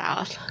 So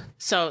south.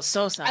 So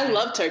sad. I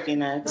love turkey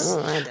necks.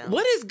 I don't.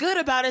 What is good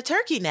about a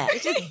turkey neck?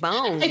 It's just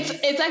bones.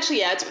 It's actually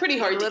it's pretty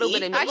hard little to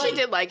bit eat. of I actually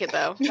did like it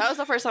though. That was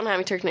the first time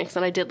having turkey necks,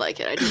 and I did like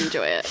it. I did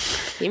enjoy it.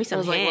 Give me I some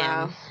was ham. like,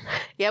 wow.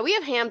 Yeah, we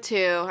have ham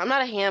too. I'm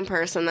not a ham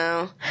person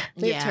though.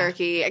 We have Yeah.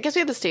 turkey. I guess we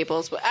have the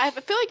staples, but I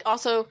feel like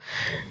also,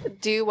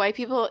 do white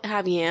people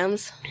have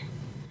yams?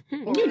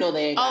 You know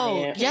they ain't got Oh,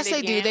 hair. yes,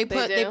 they do. They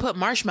do? put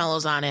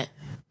marshmallows on it.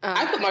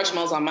 I put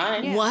marshmallows on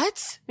mine.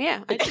 What?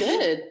 Yeah, It's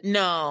good.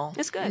 No.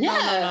 it's good. Yeah.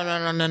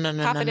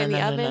 No. Pop it in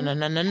the oven.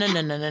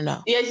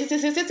 No.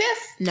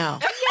 Yes. No.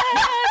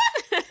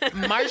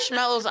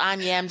 Marshmallows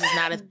on yams is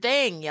not a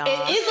thing, y'all.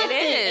 It is a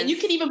thing. is. And you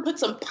can even put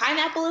some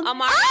pineapple in.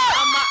 Pineapple.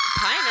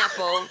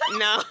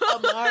 No.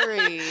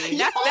 Amari.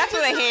 That's for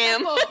the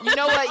ham. You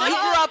know what? You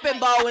grew up in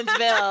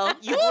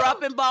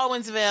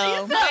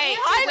Baldwinsville.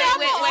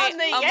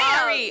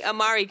 Wait.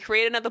 Amari,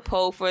 create another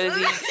poll for the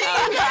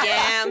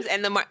yams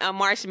and the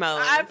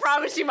marshmallows. I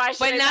promise you, my shit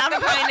But is not the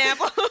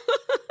pineapple.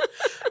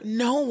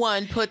 No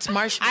one puts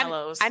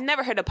marshmallows. I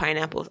never heard of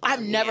pineapples.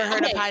 I've never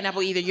heard of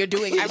pineapple either. You're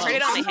doing it. I've heard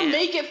it on the I'm gonna ham.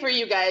 make it for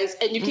you guys,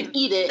 and you can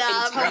eat it.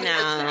 and tell me No,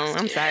 it's nasty.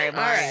 I'm sorry,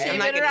 Amari. right. I'm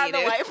not Even gonna around eat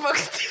the it. white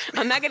folks.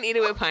 I'm not gonna eat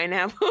it with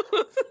pineapple.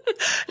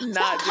 Not doing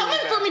Coming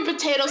that. for me,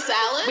 potato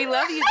salad. We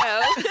love you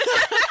though.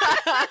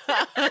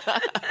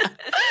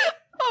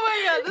 Oh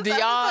my god, this Do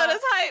y'all- episode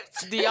is hype.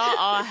 Do y'all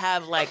all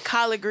have like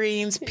collard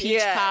greens,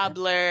 peach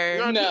cobbler?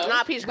 No,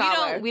 not peach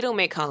cobbler. We don't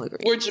make collard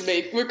greens. We're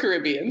Jamaican. We're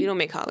Caribbean. We don't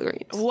make collard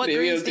greens. What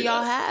greens do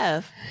y'all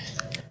have?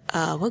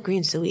 What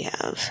greens do we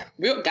have?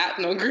 We don't got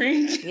no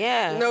greens.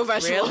 Yeah. No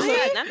vegetables. Really?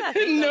 Yeah, not that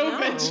big, No no.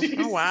 veggies.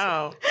 Oh,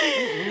 wow.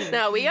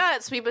 No, we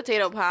got sweet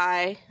potato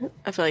pie.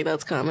 I feel like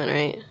that's common,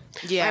 right?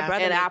 Yeah. My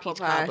brother And made apple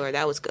peach pie. cobbler.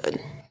 That was good.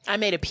 I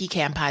made a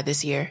pecan pie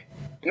this year.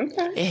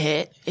 Okay. It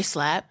hit. It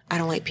slapped. I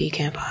don't like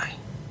pecan pie.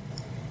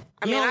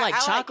 You don't like I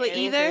chocolate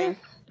either? anything.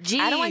 Jeez.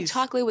 I don't like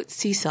chocolate with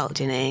sea salt,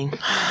 Janae.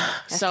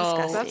 So,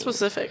 disgusting. That's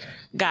specific.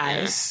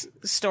 guys,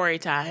 story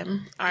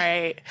time. All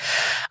right.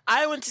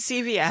 I went to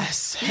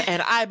CVS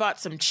and I bought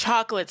some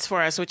chocolates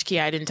for us, which, Key,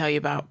 I didn't tell you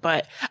about,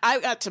 but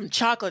I got some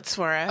chocolates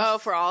for us. Oh,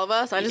 for all of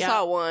us? I just Yeah.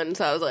 saw one,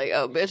 so I was like,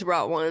 oh, bitch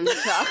brought one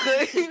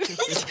chocolate.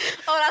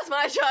 Oh, that's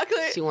my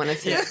chocolate? She wanted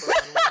to.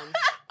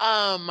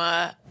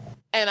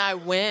 And I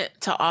went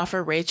to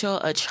offer Rachel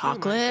a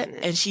chocolate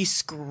and she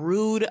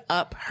screwed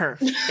up her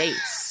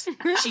face.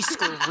 She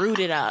screwed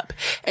it up.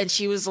 And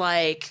she was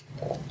like,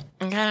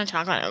 what kind of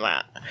chocolate is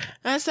that?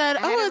 And I said,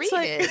 it's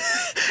like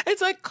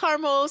it's like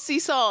caramel sea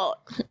salt.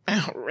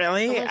 Oh,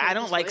 really? I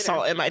don't like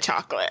salt in my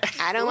chocolate.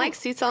 I don't like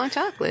sea salt and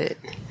chocolate.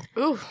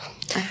 Ooh.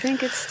 I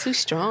think it's too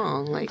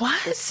strong. Like,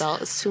 What? the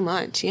salt is too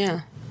much.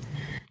 Yeah.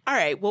 All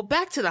right, well,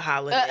 back to the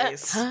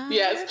holidays.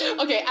 Yes.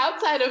 Okay.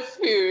 Outside of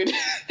food,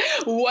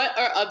 what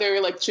are other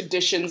like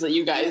traditions that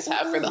you guys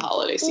have for the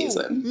holiday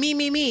season?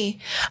 Me.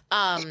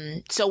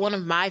 So one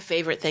of my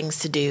favorite things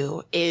to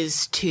do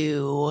is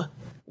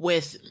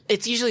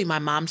it's usually my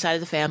mom's side of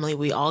the family.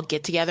 We all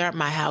get together at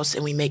my house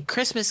and we make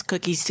Christmas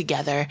cookies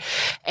together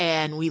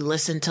and we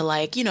listen to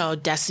like,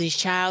 Destiny's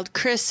Child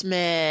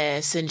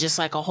Christmas and just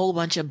like a whole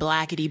bunch of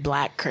blackety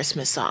black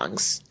Christmas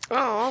songs.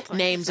 Oh,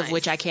 Names of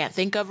which I can't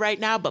think of right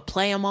now, but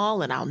play them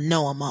all and I'll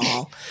know them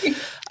all.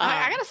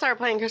 I gotta start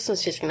playing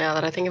Christmas music now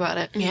that I think about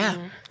it. Yeah,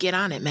 get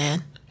on it,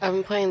 man. I've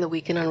been playing The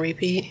Weeknd on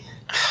repeat.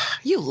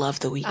 You love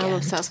The Weeknd. I'm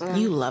obsessed with him.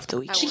 You love The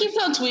Weeknd. She keeps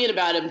on tweeting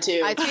about him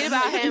too. I tweet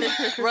about him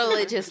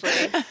religiously.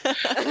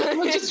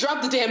 We'll just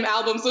drop the damn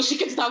album so she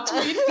can stop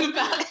tweeting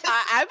about it.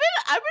 I've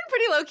been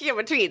pretty low key on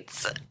my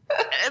tweets.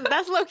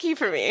 That's low key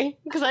for me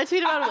because I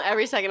tweet about him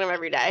every second of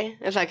every day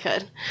if I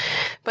could.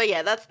 But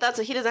yeah, that's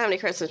he doesn't have any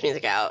Christmas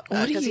music out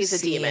What do because you he's a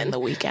see demon. in The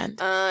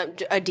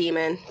Weeknd? A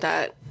demon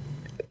that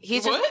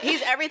he's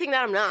everything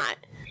that I'm not.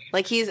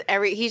 Like he's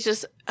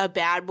just a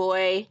bad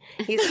boy.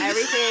 He's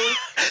everything.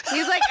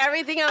 He's like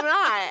everything I'm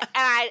not. And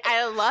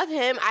I love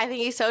him. I think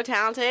he's so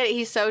talented.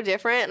 He's so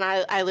different,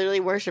 and I literally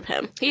worship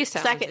him. He's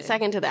talented.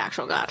 Second to the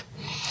actual God.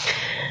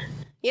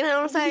 You know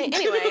what I'm saying?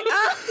 Anyway,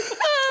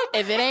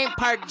 If it ain't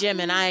Park Jim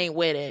and I ain't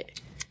with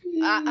it.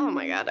 oh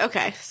my God.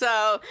 Okay,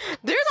 so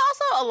there's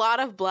also a lot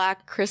of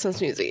black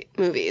Christmas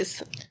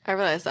movies. I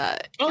realized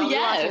that. Oh, I'll be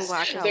yes.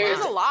 watching Black There's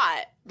there's a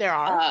lot. There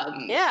are.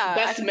 Yeah.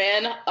 Best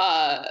Man.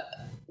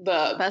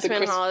 Best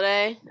Man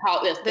Holiday.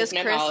 This This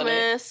Holiday.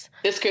 Christmas.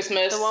 This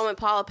Christmas. The one with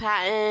Paula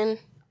Patton.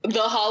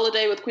 The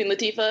Holiday with Queen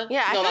Latifah.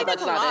 Yeah, I feel like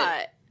that's a lot.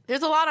 it.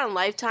 There's a lot on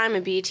Lifetime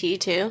and BT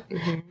too.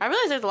 I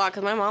realize there's a lot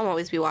because my mom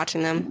always be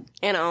watching them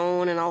and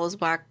OWN and all those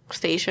black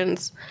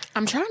stations.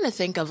 I'm trying to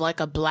think of like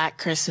a black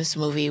Christmas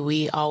movie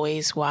we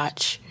always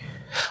watch.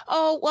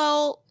 Oh,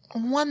 well,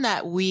 one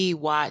that we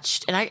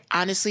watched, and I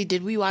honestly,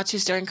 did we watch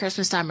this during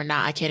Christmas time or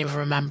not? I can't even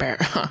remember.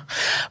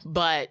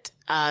 But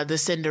the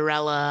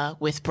Cinderella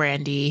with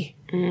Brandy.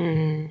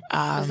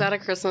 Is that a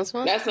Christmas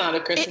one? That's not a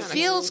It Christmas.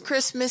 feels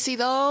Christmassy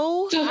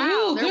though.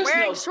 Wow, They're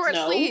wearing short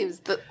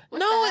sleeves.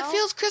 No, it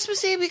feels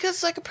Christmassy because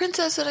it's like a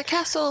princess at a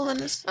castle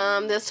and it's...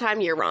 This time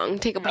you're wrong.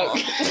 Take a poll.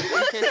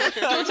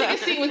 Don't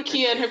take a seat with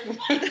Kia and her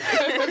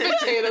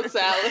potato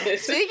salad.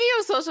 Speaking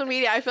of social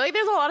media, I feel like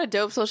there's a lot of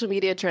dope social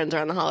media trends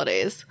around the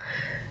holidays.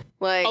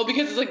 Like, Oh,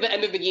 because it's like the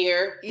end of the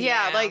year.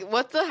 yeah, like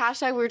what's the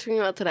hashtag we were tweeting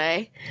about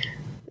today?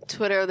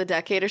 Twitter of the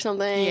decade or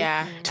something.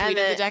 Yeah. Tweet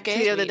of the decade?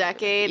 Tweet of the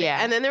decade. Yeah.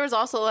 And then there was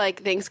also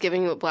like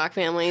Thanksgiving with black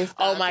families.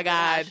 Oh my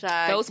God.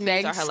 Hashtag. Those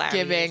memes are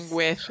Thanksgiving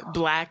hilarious. with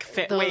black...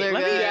 Those Wait, are let me...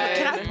 good.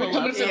 Can I pull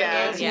up some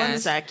Yeah. of those? Yes. One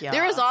sec, y'all.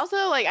 There was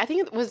also like I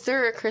think was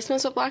there a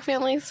Christmas with black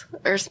families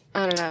or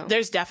I don't know.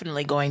 There's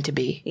definitely going to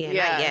be. Yeah, not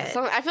yet.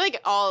 So I feel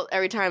like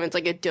every time it's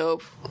like a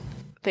dope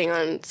thing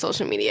on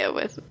social media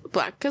with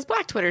black because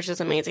black Twitter is just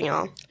amazing,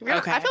 y'all.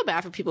 Okay. I feel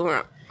bad for people who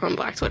are on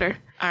black Twitter.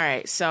 All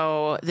right,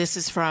 so this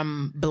is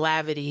from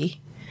Blavity.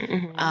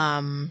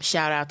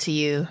 Shout out to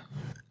you,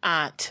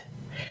 Aunt.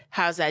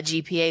 How's that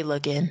GPA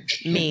looking?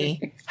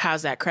 Me.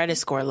 How's that credit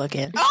score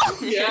looking?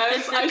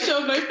 Yes, I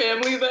showed my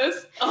family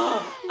this.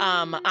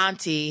 Oh,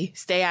 Auntie,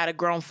 stay out of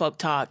grown folk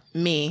talk.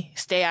 Me,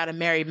 stay out of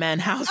married men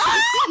houses.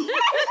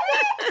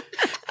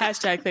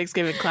 Hashtag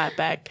Thanksgiving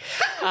clapback.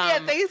 Yeah,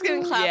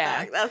 Thanksgiving clapback.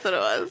 yeah. That's what it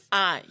was.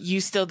 Aunt,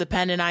 you still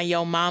dependent on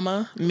your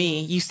mama?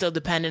 Me, you still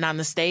dependent on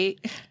the state?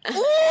 Ooh,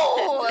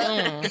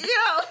 yo,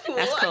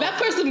 That's cool.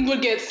 that person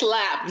would get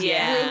slapped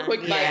Yeah. real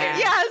quick by Yeah. it.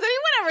 Yeah, has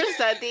anyone ever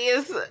said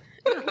these?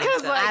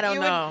 Because like, I don't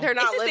know. They're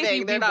not It's just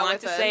living. They're we not want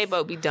with to us. say,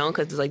 but we don't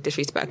because it's like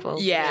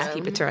disrespectful. Yeah. Just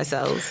keep it to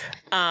ourselves.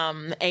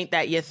 Ain't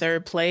that your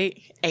third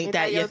plate? Ain't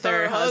that your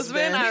third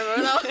husband? I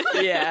don't know.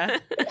 Yeah.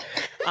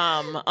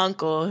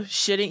 Uncle,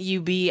 shouldn't you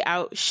be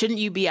out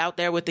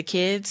there with the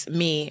kids?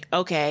 Me.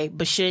 Okay,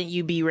 but shouldn't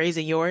you be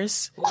raising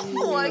yours?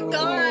 Oh my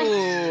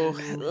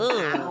god.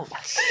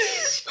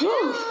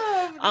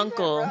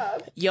 Uncle,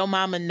 your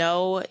mama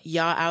know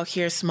y'all out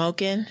here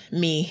smoking?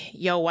 Me.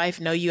 Your wife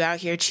know you out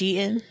here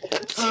cheating?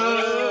 These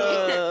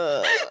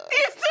are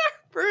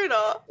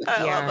brutal.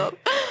 I love them.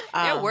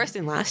 They're worse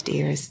than last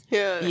year's.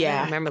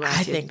 Yeah. I remember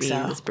last year's think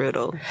so. was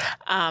brutal.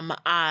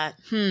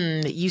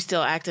 You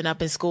still acting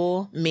up in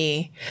school?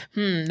 Me.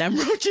 Them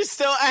roaches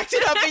still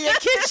acting up in your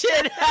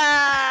kitchen.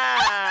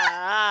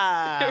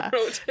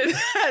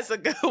 That's a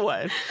good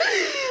one.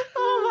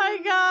 Oh my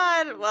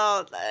god.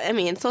 Well, I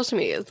mean, social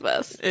media is the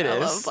best. It I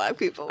is. love black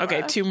people.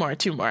 Okay, bruh.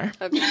 two more.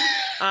 Okay.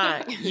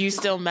 You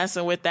still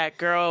messing with that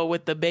girl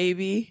with the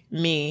baby?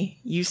 Me.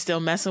 You still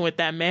messing with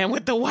that man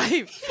with the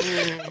wife?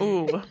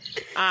 Ooh.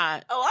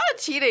 A lot of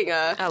cheating.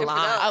 A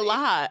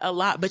A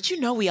lot. But you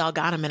know we all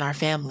got them in our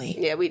family.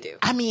 Yeah, we do.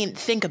 I mean,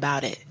 think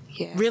about it.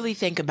 Yeah. Really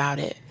think about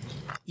it.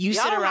 You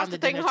Y'all sit don't around have the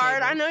to think dinner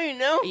hard. table. I know you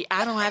know.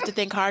 I don't have to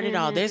think hard at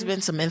all. There's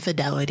been some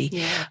infidelity.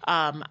 Yeah.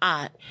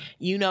 Aunt,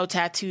 you know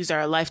tattoos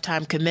are a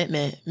lifetime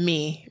commitment.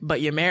 Me,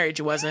 but your marriage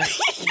wasn't.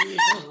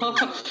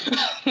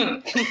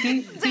 Damn,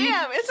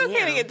 it's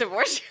okay to get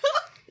divorced.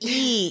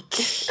 Eek.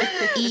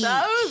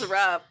 That was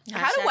rough.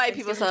 How do white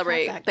people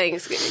celebrate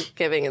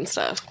Thanksgiving and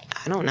stuff?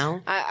 I don't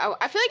know.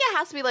 I feel like it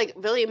has to be like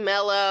really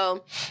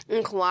mellow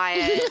and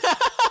quiet.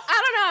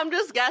 I don't know. I'm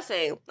just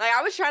guessing. Like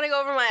I was trying to go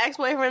over to my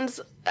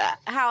ex-boyfriend's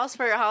house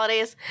for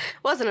holidays.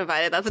 Wasn't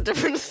invited. That's a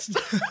different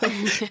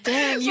story.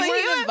 Damn, you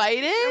weren't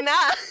invited?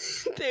 Nah.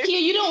 Dude. Yeah,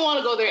 you don't want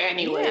to go there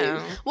anyway.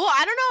 Yeah. Well,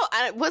 I don't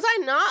know. Was I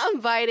not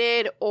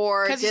invited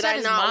or did I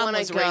not want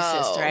to go?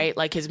 Racist, right?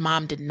 Like his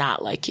mom did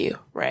not like you,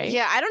 right?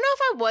 Yeah, I don't know if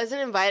I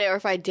wasn't invited or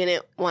if I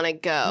didn't want to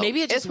go.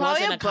 Maybe it just It's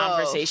probably wasn't a both.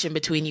 conversation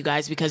between you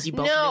guys because you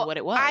both knew what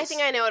it was. I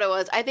think I know what it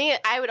was. I think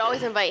I would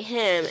always invite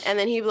him, and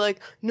then he'd be like,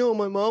 "No,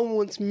 my mom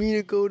wants me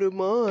to go to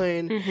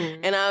mine,"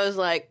 and I was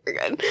like, "We're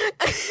good."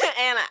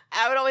 And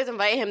I would always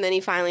invite him. Then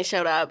he finally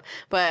showed up,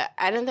 but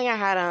I didn't think I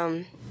had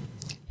an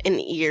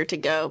year to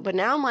go. But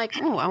now I'm like,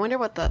 oh, I wonder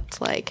what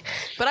that's like.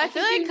 But I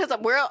feel like because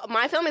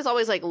my family's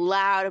always like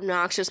loud,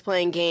 obnoxious,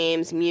 playing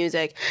games,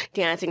 music,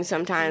 dancing.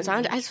 Sometimes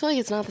I just feel like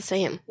it's not the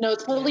same. No,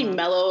 it's totally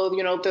mellow.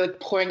 You know, they're like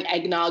pouring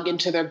eggnog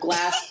into their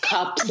glass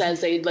cups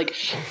as they like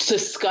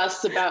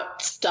discuss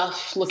about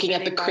stuff, looking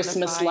at the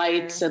Christmas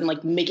lights and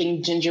like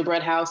making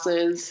gingerbread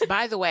houses.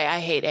 By the way, I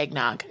hate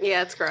eggnog.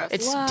 Yeah, it's gross.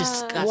 It's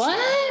disgusting.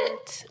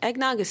 What?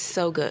 Eggnog is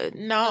so good.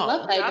 No. I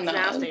love eggnog.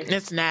 That's nasty.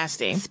 It's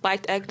nasty.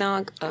 Spiked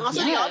eggnog.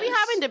 Also, do y'all be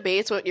having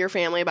debates with your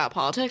family about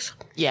politics?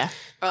 Yeah.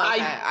 Oh,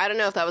 okay. I don't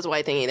know if that was a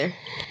white thing either.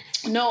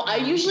 No, I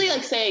usually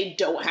like say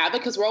don't have it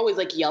because we're always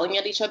like yelling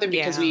at each other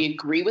because we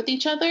agree with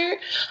each other.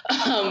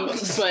 But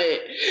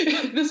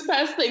this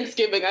past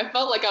Thanksgiving, I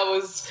felt like I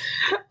was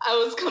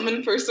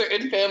coming for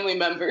certain family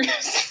members.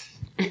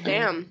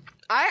 Damn.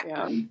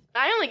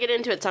 I only get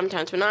into it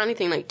sometimes, but not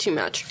anything like too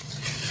much.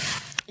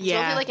 Yeah.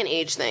 It's mostly like an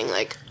age thing.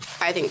 Like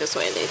I think this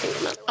way and they think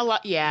another way. A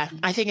lot, yeah.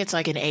 I think it's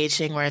like an age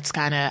thing where it's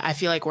kind of, I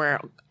feel like we're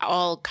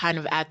all kind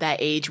of at that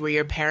age where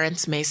your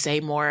parents may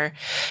say more,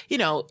 you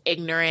know,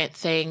 ignorant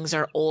things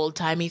or old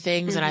timey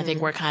things. And I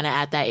think we're kind of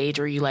at that age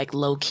where you like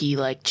low key,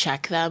 like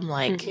check them,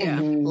 like,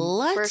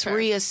 let's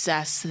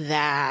reassess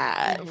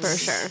that. For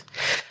sure.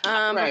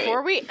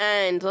 Before we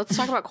end, let's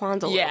talk about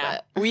Kwanzaa a little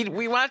bit.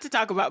 We wanted to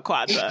talk about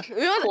Kwanzaa.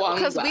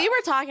 Because we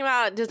were talking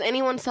about, does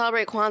anyone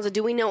celebrate Kwanzaa?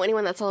 Do we know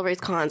anyone that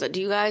celebrates Kwanzaa?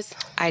 Do you guys?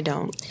 I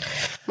don't.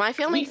 My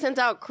family sends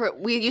out,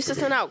 we used to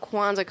send out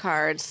Kwanzaa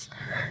cards,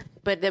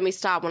 but then we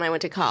stopped when I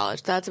went to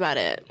college. That's about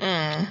it.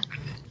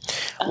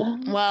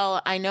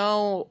 Well, I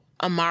know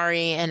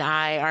Amari and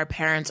our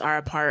parents are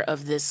a part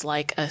of this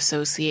like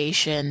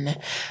association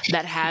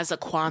that has a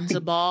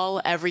Kwanzaa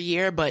ball every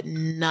year, but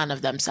none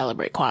of them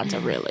celebrate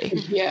Kwanzaa really.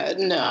 Yeah,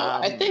 no.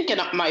 I think in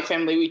my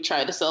family we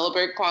tried to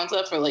celebrate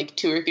Kwanzaa for like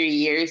 2 or 3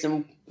 years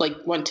and like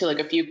went to like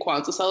a few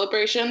Kwanzaa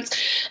celebrations,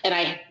 and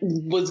I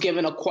was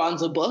given a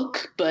Kwanzaa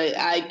book, but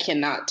I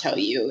cannot tell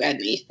you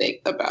anything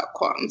about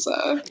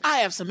Kwanzaa. I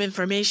have some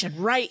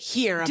information right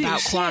here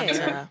about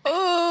Kwanzaa.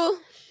 Oh,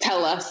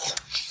 Tell us.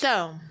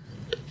 So,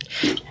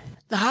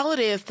 the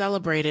holiday is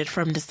celebrated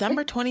from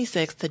December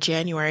 26th to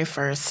January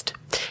 1st.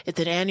 It's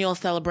an annual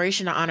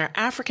celebration to honor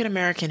African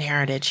American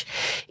heritage.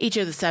 Each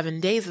of the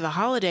 7 days of the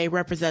holiday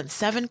represents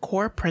 7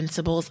 core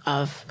principles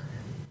of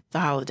the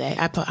holiday.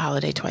 I put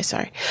holiday twice,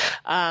 sorry.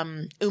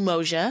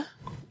 Umoja,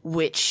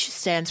 which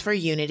stands for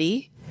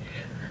unity.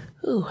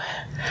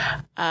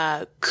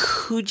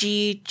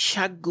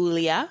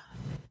 Kujichagulia,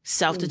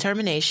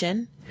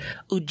 self-determination.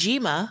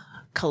 Ujima,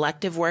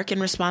 collective work and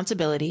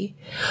responsibility.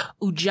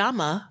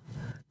 Ujamaa,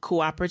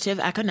 cooperative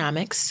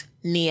economics.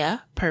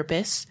 Nia,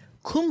 purpose.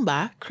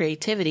 Kumba,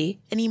 creativity.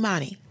 And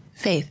Imani,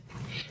 faith.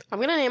 I'm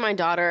going to name my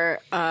daughter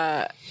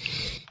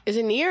Is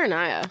it Nia or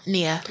Naya?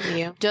 Nia.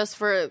 Just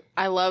for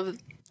I love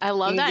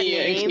that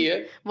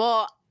name.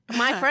 Well,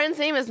 my friend's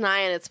name is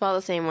Naya and it's spelled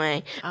the same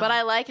way. But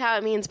I like how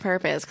it means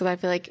purpose because I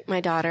feel like my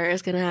daughter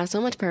is going to have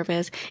so much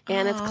purpose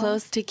and it's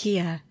close to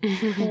Kia.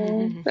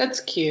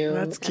 That's cute.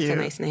 That's a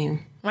nice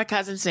name. My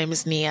cousin's name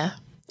is Nia.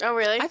 Oh,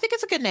 really? I think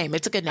it's a good name.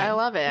 It's a good name. I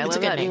love it. I love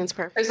that it means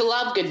purpose. There's a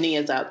lot of good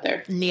Nias out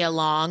there. Nia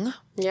Long.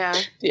 Yeah.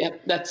 Yeah,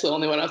 that's the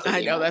only one I was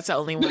thinking I know, of. that's the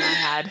only one I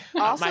had.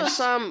 Also,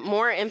 some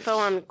more info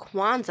on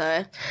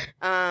Kwanzaa.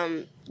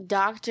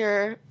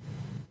 Dr.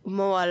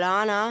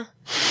 Moalana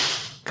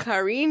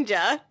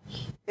Karinja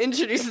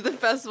introduces the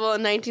festival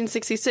in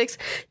 1966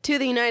 to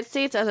the United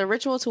States as a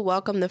ritual to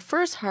welcome the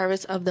first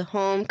harvest of the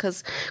home,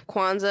 because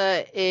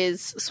Kwanzaa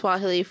is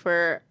Swahili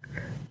for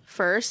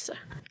first,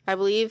 I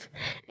believe.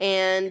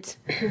 And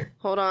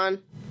hold on.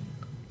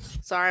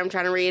 Sorry, I'm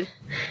trying to read.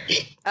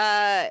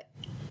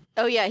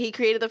 Oh, yeah, he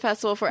created the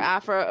festival for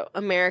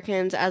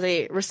Afro-Americans as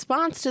a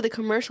response to the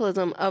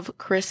commercialism of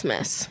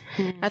Christmas.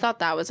 I thought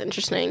that was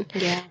interesting.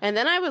 Yeah. And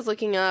then I was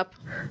looking up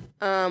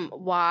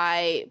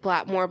why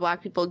more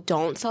black people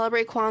don't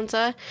celebrate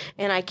Kwanzaa,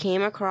 and I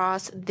came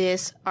across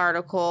this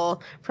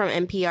article from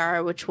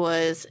NPR, which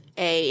was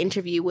a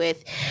interview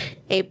with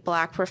a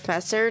black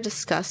professor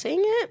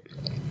discussing it.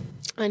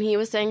 And he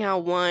was saying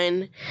how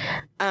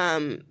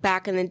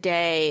back in the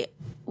day,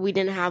 we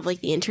didn't have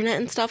like the internet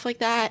and stuff like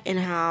that, and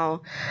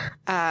how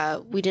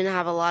we didn't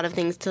have a lot of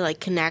things to like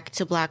connect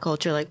to black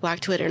culture, like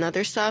Black Twitter and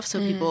other stuff. So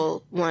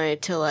people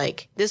wanted to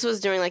like, this was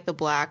during like the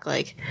black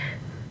like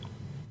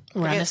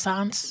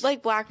Renaissance,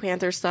 like Black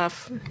Panther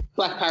stuff,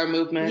 Black Power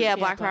movement. Yeah,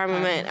 Black Power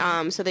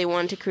movement. So they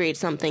wanted to create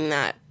something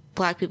that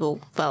black people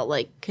felt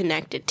like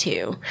connected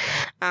to,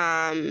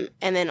 and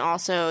then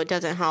also it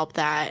doesn't help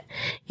that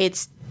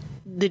it's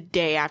the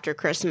day after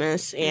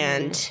Christmas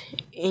and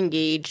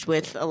engaged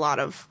with a lot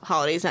of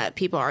holidays that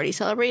people already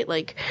celebrate,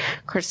 like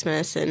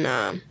Christmas and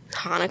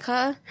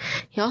Hanukkah.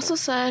 He also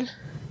said,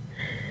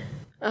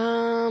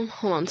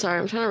 hold on, sorry,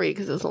 I'm trying to read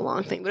because it was a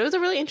long thing, but it was a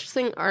really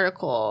interesting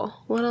article.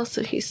 What else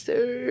did he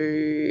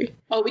say?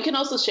 Oh, we can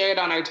also share it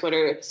on our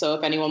Twitter, so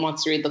if anyone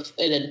wants to read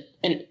it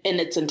in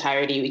its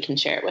entirety, we can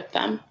share it with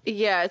them.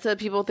 Yeah, it said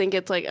people think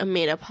it's like a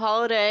made-up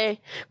holiday.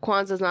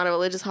 Kwanzaa is not a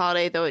religious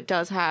holiday, though it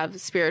does have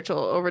spiritual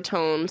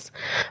overtones.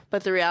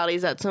 But the reality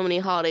is that so many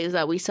holidays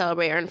that we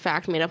celebrate are in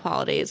fact made-up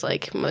holidays,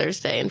 like Mother's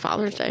Day and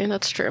Father's Day.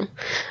 That's true.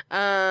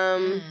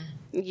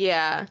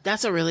 Yeah.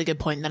 That's a really good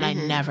point that I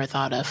never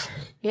thought of.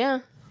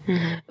 Yeah.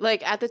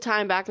 Like, at the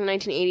time, back in the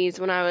 1980s,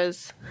 when I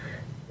was...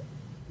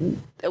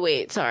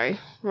 Wait, sorry.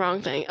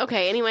 Wrong thing.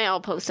 Okay, anyway,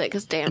 I'll post it,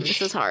 because damn,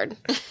 this is hard.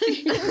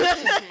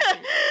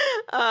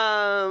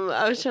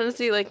 I was trying to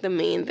see, like, the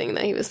main thing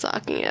that he was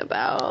talking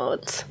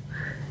about.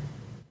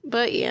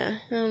 But, yeah.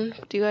 Do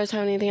you guys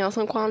have anything else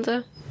on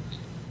Kwanzaa?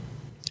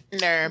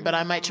 No, but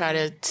I might try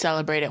to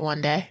celebrate it one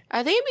day.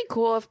 I think it'd be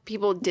cool if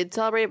people did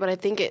celebrate, but I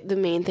think the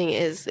main thing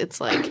is it's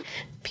like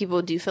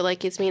people do feel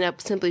like it's made up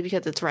simply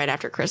because it's right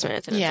after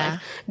Christmas. And Yeah.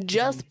 it's like,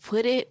 just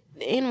put it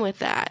in with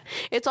that.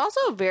 It's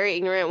also very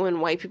ignorant when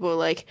white people are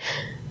like,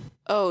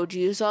 oh, do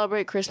you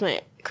celebrate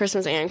Christmas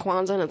and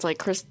Kwanzaa? And it's like,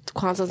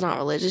 Kwanzaa's not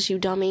religious, you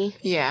dummy.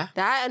 Yeah.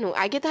 That, and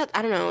I get that.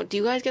 I don't know. Do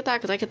you guys get that?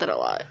 Because I get that a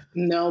lot.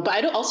 No, but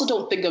I also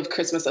don't think of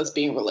Christmas as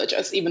being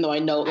religious, even though I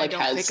know like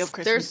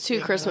there's two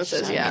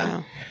Christmases,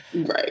 yeah.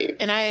 Right.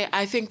 And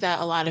I think that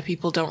a lot of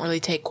people don't really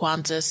take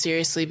Kwanzaa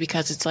seriously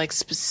because it's like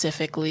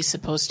specifically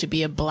supposed to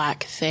be a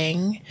black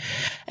thing.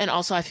 And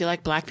also I feel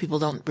like black people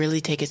don't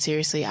really take it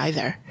seriously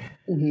either.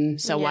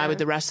 So why would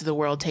the rest of the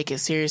world take it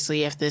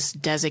seriously if this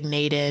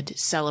designated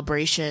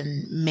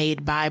celebration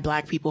made by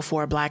black people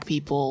for black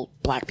people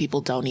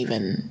don't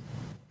even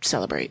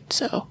celebrate?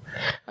 So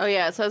Oh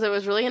yeah, it says it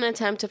was really an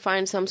attempt to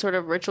find some sort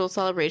of ritual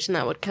celebration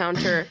that would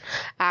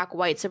counteract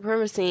white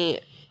supremacy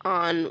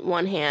on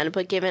one hand,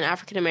 but given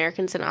African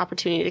Americans an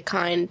opportunity to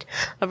kind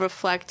of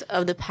reflect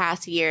of the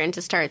past year and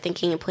to start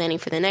thinking and planning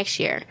for the next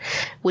year,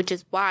 which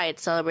is why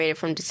it's celebrated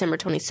from December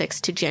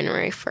 26th to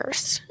January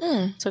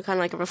 1st. So kind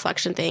of like a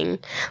reflection thing,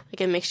 like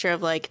a mixture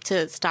of like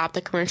to stop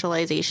the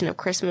commercialization of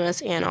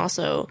Christmas and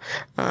also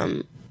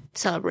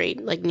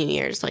celebrate like New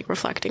Year's, like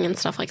reflecting and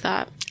stuff like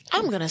that.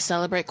 I'm going to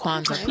celebrate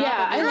Kwanzaa.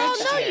 Yeah, I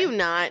No, you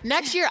not.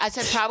 Next year. I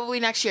said probably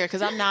next year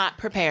because I'm not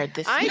prepared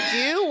this year. I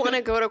do want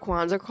to go to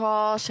Kwanzaa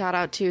Crawl. Shout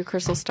out to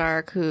Crystal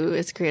Stark, who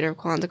is the creator of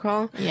Kwanzaa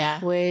Crawl.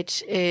 Yeah.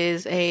 Which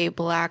is a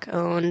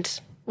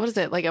black-owned, what is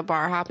it, like a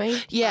bar hopping?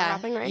 Yeah. Bar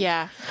hopping, right?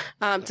 Yeah.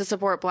 To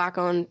support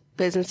black-owned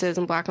businesses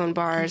and black-owned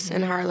bars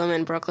in Harlem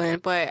and Brooklyn.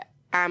 But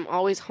I'm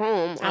always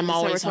home on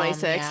December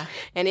 26th. Yeah.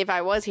 And if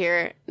I was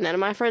here, none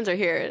of my friends are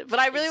here. But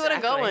I really want to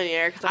go one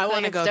year. I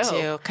want to go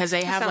too because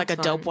they have like a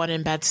dope one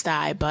in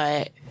Bed-Stuy,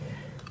 but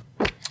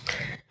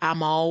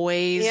I'm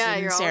always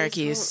in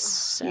Syracuse.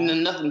 So.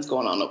 Nothing's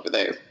going on over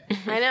there.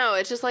 I know.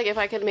 It's just like if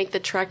I could make the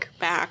trek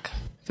back,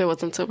 if it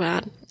wasn't so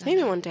bad.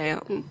 Maybe one day,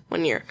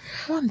 1 year.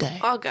 One day.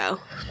 I'll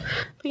go.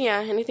 But yeah,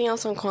 anything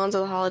else on Kwanzaa,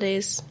 the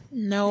holidays?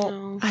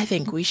 No, I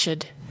think we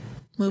should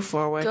move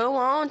forward. Go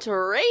on to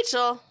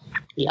Rachel.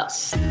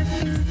 Yes.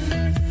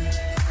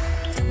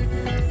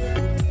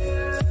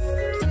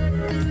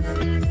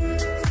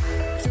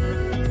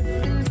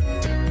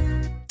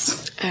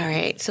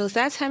 So it's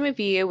that time of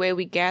year where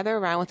we gather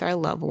around with our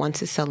loved ones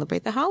to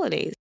celebrate the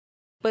holidays.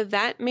 But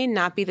that may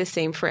not be the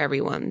same for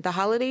everyone. The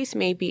holidays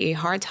may be a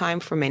hard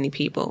time for many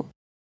people.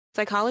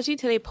 Psychology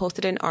Today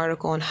posted an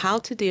article on how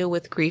to deal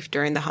with grief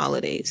during the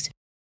holidays.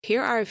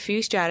 Here are a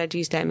few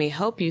strategies that may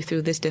help you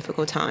through this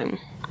difficult time.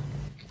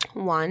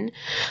 1.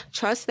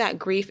 Trust that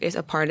grief is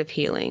a part of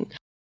healing.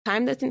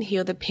 Time doesn't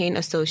heal the pain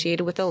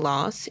associated with a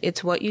loss.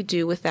 It's what you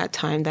do with that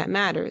time that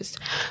matters.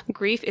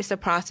 Grief is the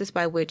process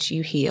by which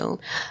you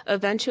heal.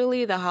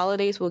 Eventually, the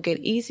holidays will get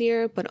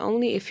easier, but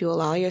only if you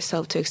allow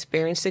yourself to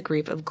experience the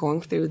grief of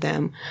going through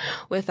them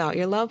without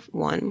your loved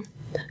one.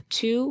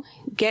 2.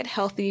 Get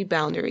healthy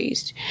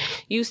boundaries.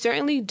 You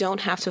certainly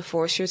don't have to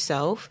force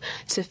yourself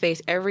to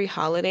face every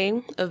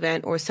holiday,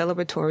 event, or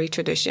celebratory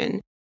tradition.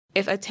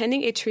 If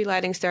attending a tree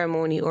lighting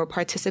ceremony or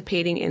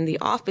participating in the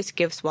office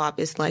gift swap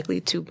is likely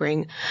to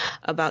bring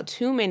about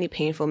too many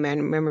painful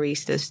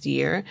memories this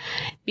year,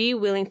 be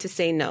willing to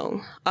say no.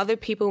 Other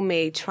people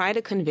may try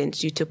to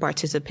convince you to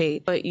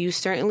participate, but you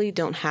certainly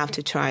don't have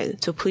to try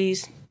to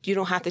please. You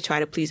don't have to try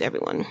to please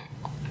everyone.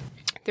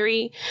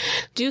 3,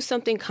 do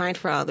something kind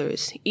for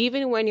others.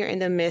 Even when you're in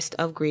the midst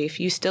of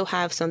grief, you still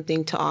have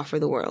something to offer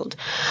the world.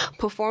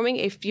 Performing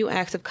a few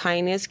acts of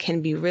kindness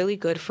can be really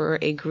good for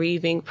a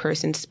grieving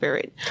person's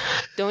spirit.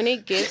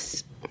 Donate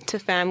gifts to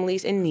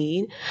families in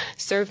need,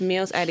 serve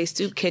meals at a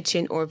soup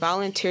kitchen, or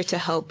volunteer to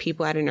help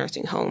people at a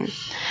nursing home.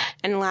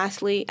 And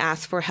lastly,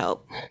 ask for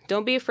help.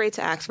 Don't be afraid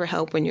to ask for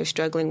help when you're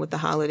struggling with the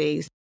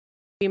holidays.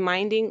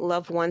 Reminding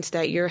loved ones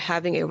that you're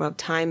having a rough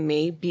time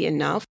may be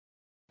enough,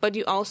 but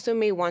you also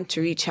may want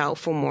to reach out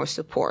for more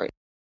support.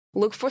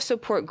 Look for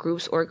support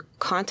groups or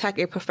contact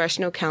a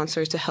professional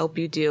counselor to help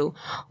you deal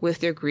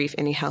with your grief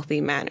in a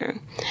healthy manner.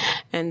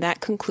 And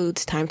that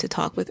concludes Time to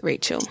Talk with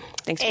Rachel.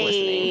 Thanks for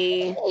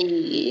listening.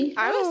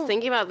 I was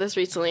thinking about this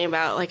recently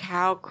about like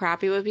how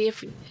crappy it would be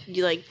if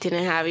you like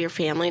didn't have your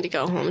family to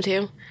go home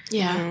to.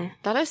 Yeah. Mm-hmm.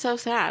 That is so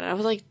sad. I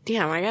was like,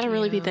 damn, I gotta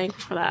really be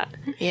thankful for that.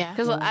 Yeah.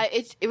 Because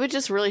it would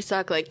just really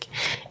suck, like,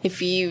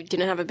 if you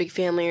didn't have a big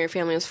family or your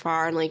family was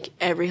far and, like,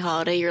 every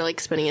holiday you're, like,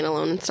 spending it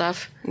alone and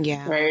stuff.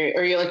 Yeah. Right.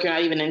 Or you're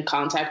not even in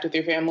contact with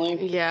your family.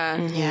 Yeah.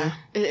 Mm-hmm. Yeah.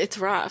 It's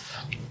rough.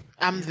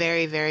 I'm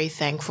very, very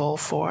thankful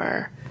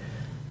for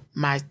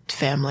my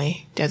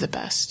family. They're the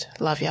best.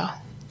 Love y'all.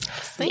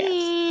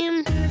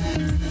 Same.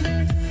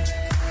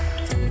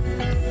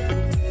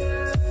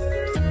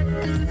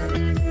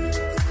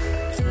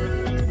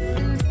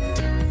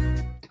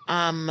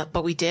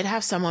 But we did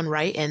have someone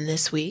write in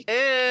this week.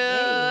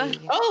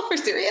 Oh, for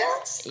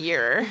serious?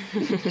 Here.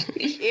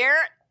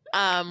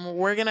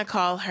 We're gonna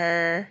call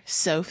her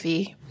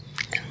Sophie.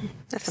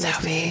 That's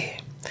Sophie.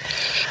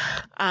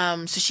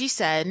 So she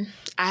said,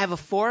 I have a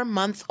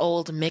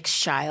 4-month-old mixed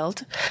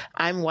child.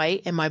 I'm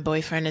white and my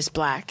boyfriend is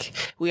black.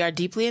 We are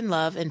deeply in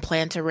love and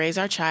plan to raise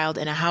our child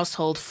in a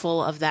household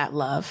full of that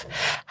love.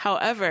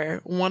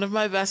 However, one of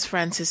my best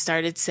friends has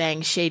started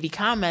saying shady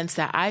comments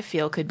that I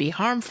feel could be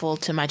harmful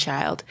to my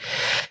child.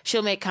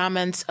 She'll make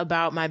comments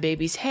about my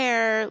baby's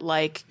hair,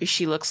 like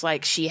she looks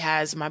like she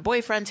has my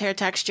boyfriend's hair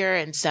texture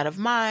instead of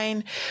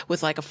mine,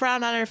 with like a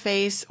frown on her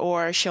face,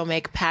 or she'll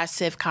make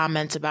passive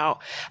comments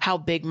about how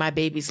big my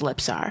baby's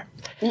lips are.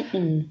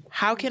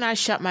 How can I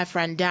shut my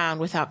friend down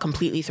without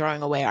completely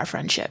throwing away our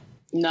friendship?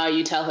 No,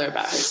 you tell her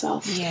about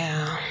herself.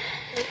 Yeah.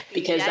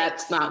 Because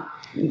that's not,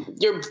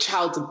 your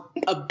child's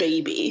a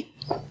baby.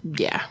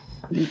 Yeah.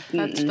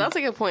 That's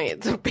a good point.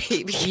 It's a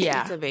baby.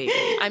 Yeah. It's a baby.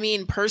 I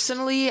mean,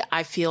 personally,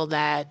 I feel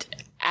that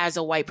as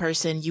a white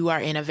person, you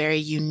are in a very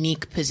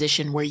unique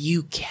position where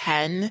you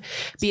can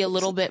be a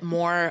little bit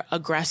more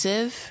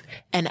aggressive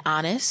and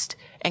honest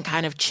and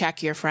kind of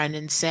check your friend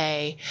and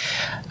say,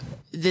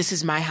 this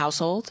is my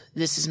household.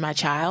 This is my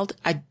child.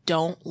 I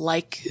don't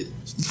like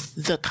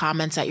the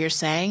comments that you're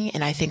saying.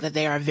 And I think that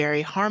they are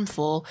very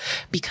harmful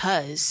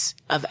because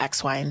of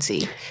X, Y, and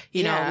Z.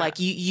 You know, like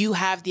you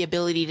have the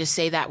ability to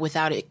say that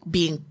without it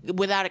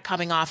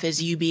coming off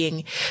as you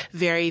being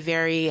very,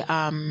 very,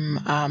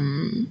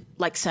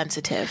 like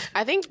sensitive.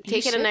 I think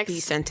take it a next be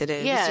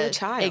sensitive. Yeah, it's your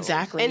child.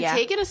 Exactly. And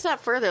take it a step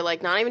further,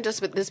 like not even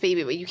just with this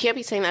baby, but you can't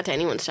be saying that to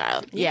anyone's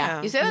child.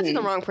 Yeah. You say that to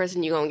the wrong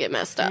person, you're gonna get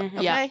messed up.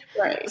 Okay? Yeah.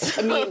 Right.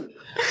 I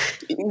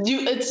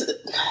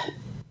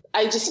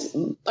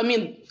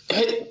mean,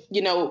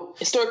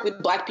 historically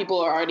Black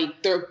people are already,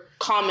 they're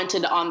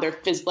commented on their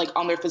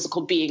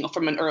physical being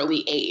from an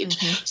early age.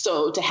 Mm-hmm.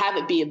 So to have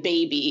it be a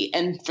baby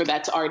and for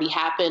that to already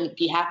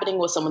be happening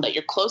with someone that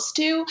you're close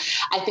to,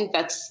 I think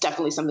that's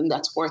definitely something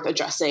that's worth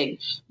addressing,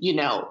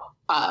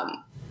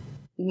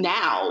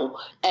 now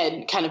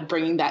and kind of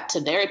bringing that to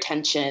their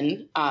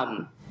attention.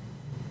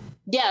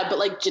 Yeah, but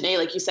like Janae,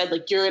 like you said,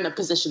 like you're in a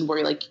position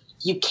where like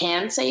you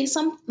can say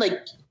something,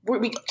 like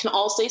we can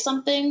all say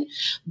something,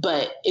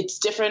 but it's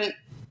different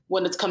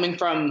when it's coming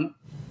from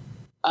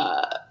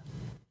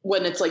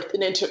when it's like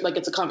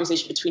it's a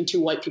conversation between two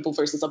white people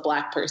versus a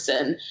Black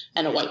person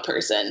and a white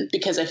person,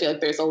 because I feel like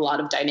there's a lot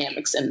of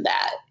dynamics in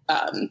that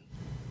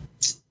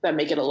that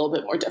make it a little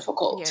bit more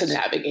difficult to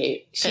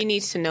navigate. She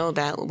needs to know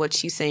that what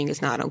she's saying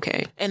is not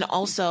okay. And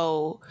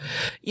also,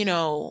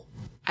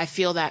 I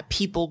feel that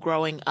people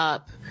growing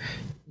up,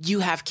 you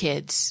have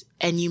kids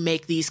and you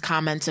make these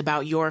comments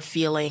about your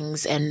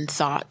feelings and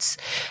thoughts,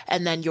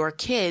 and then your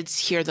kids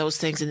hear those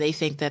things and they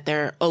think that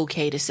they're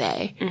okay to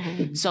say.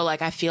 Mm-hmm. So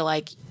like, I feel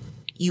like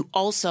you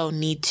also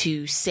need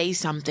to say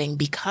something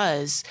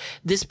because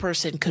this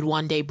person could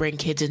one day bring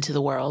kids into the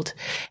world.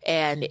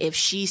 And if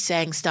she's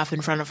saying stuff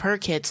in front of her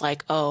kids,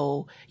 like,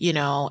 oh, you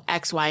know,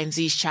 X, Y, and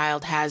Z's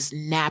child has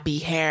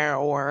nappy hair,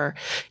 or,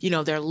 you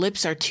know, their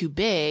lips are too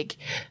big,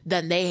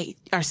 then they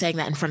are saying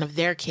that in front of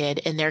their kid,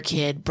 and their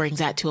kid brings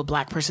that to a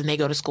Black person they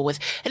go to school with.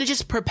 And it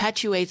just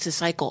perpetuates the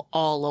cycle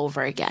all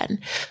over again.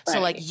 Right. So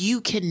like,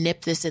 you can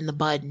nip this in the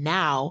bud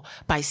now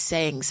by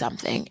saying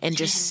something and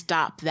just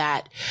stop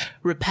that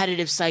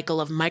repetitive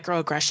cycle of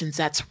microaggressions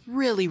that's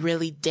really,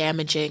 really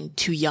damaging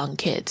to young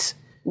kids.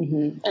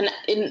 Mm-hmm.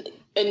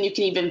 And you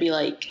can even be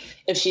like,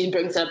 if she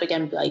brings it up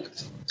again, be like,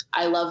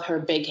 I love her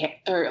big hair,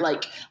 or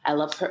like, I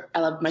love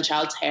my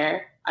child's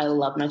hair. I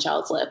love my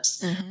child's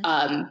lips.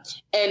 Mm-hmm.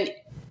 And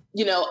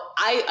you know,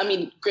 I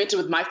mean, granted,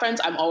 with my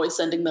friends, I'm always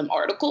sending them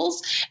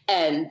articles,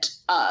 and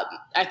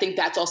I think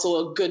that's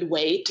also a good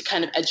way to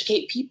kind of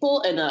educate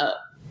people, and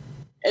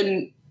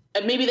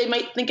maybe they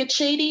might think it's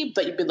shady,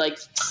 but you'd be like,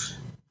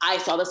 I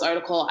saw this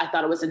article, I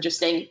thought it was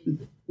interesting.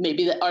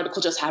 Maybe the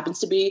article just happens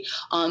to be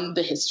on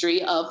the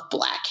history of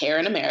Black hair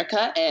in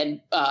America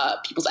and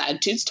people's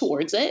attitudes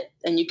towards it,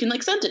 and you can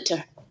like send it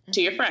to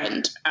your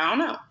friend. I don't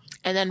know.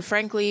 And then,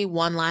 frankly,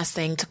 one last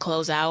thing to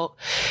close out: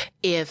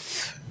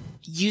 if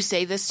you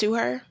say this to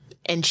her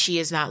and she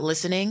is not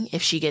listening,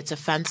 if she gets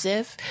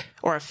offensive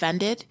or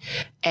offended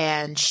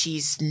and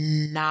she's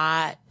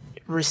not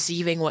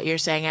receiving what you're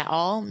saying at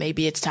all,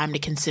 maybe it's time to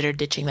consider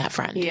ditching that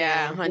friend.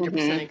 Yeah,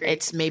 100% agree.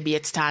 Maybe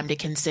it's time to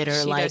consider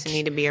she doesn't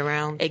need to be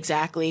around.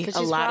 Exactly. She's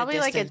probably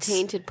like a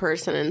tainted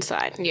person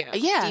inside.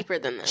 Yeah. Deeper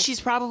than this.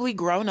 She's probably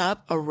grown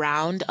up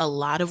around a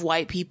lot of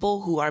white people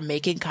who are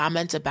making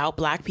comments about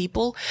Black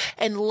people,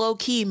 and low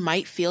key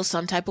might feel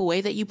some type of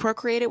way that you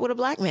procreated with a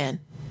Black man.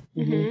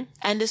 Mm-hmm.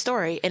 End of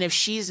story. And if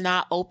she's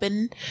not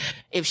open,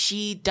 if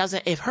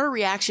her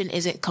reaction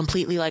isn't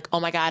completely like, oh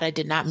my God, I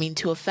did not mean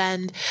to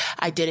offend,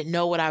 I didn't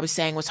know what I was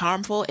saying was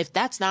harmful, if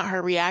that's not her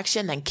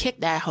reaction, then kick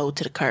that hoe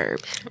to the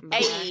curb.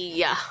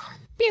 Hey.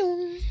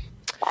 Pew.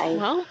 Bye.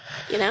 Well,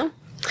 you know,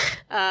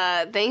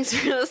 thanks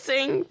for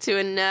listening to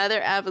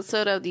another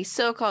episode of the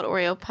So-Called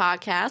Oreo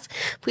podcast.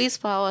 Please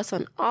follow us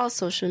on all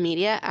social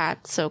media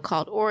at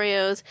So-Called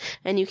Oreos,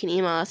 and you can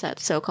email us at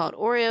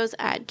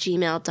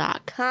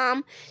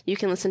SoCalledOreos@gmail.com. You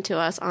can listen to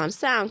us on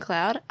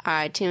SoundCloud,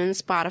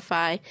 iTunes,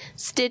 Spotify,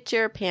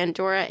 Stitcher,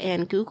 Pandora,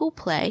 and Google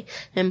Play.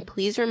 And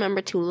please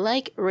remember to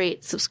like,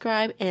 rate,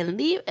 subscribe, and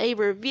leave a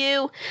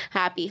review.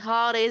 Happy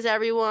holidays,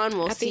 everyone.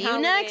 We'll see you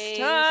next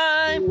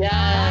time.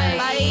 Yeah.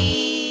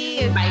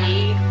 Bye.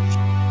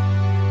 Bye.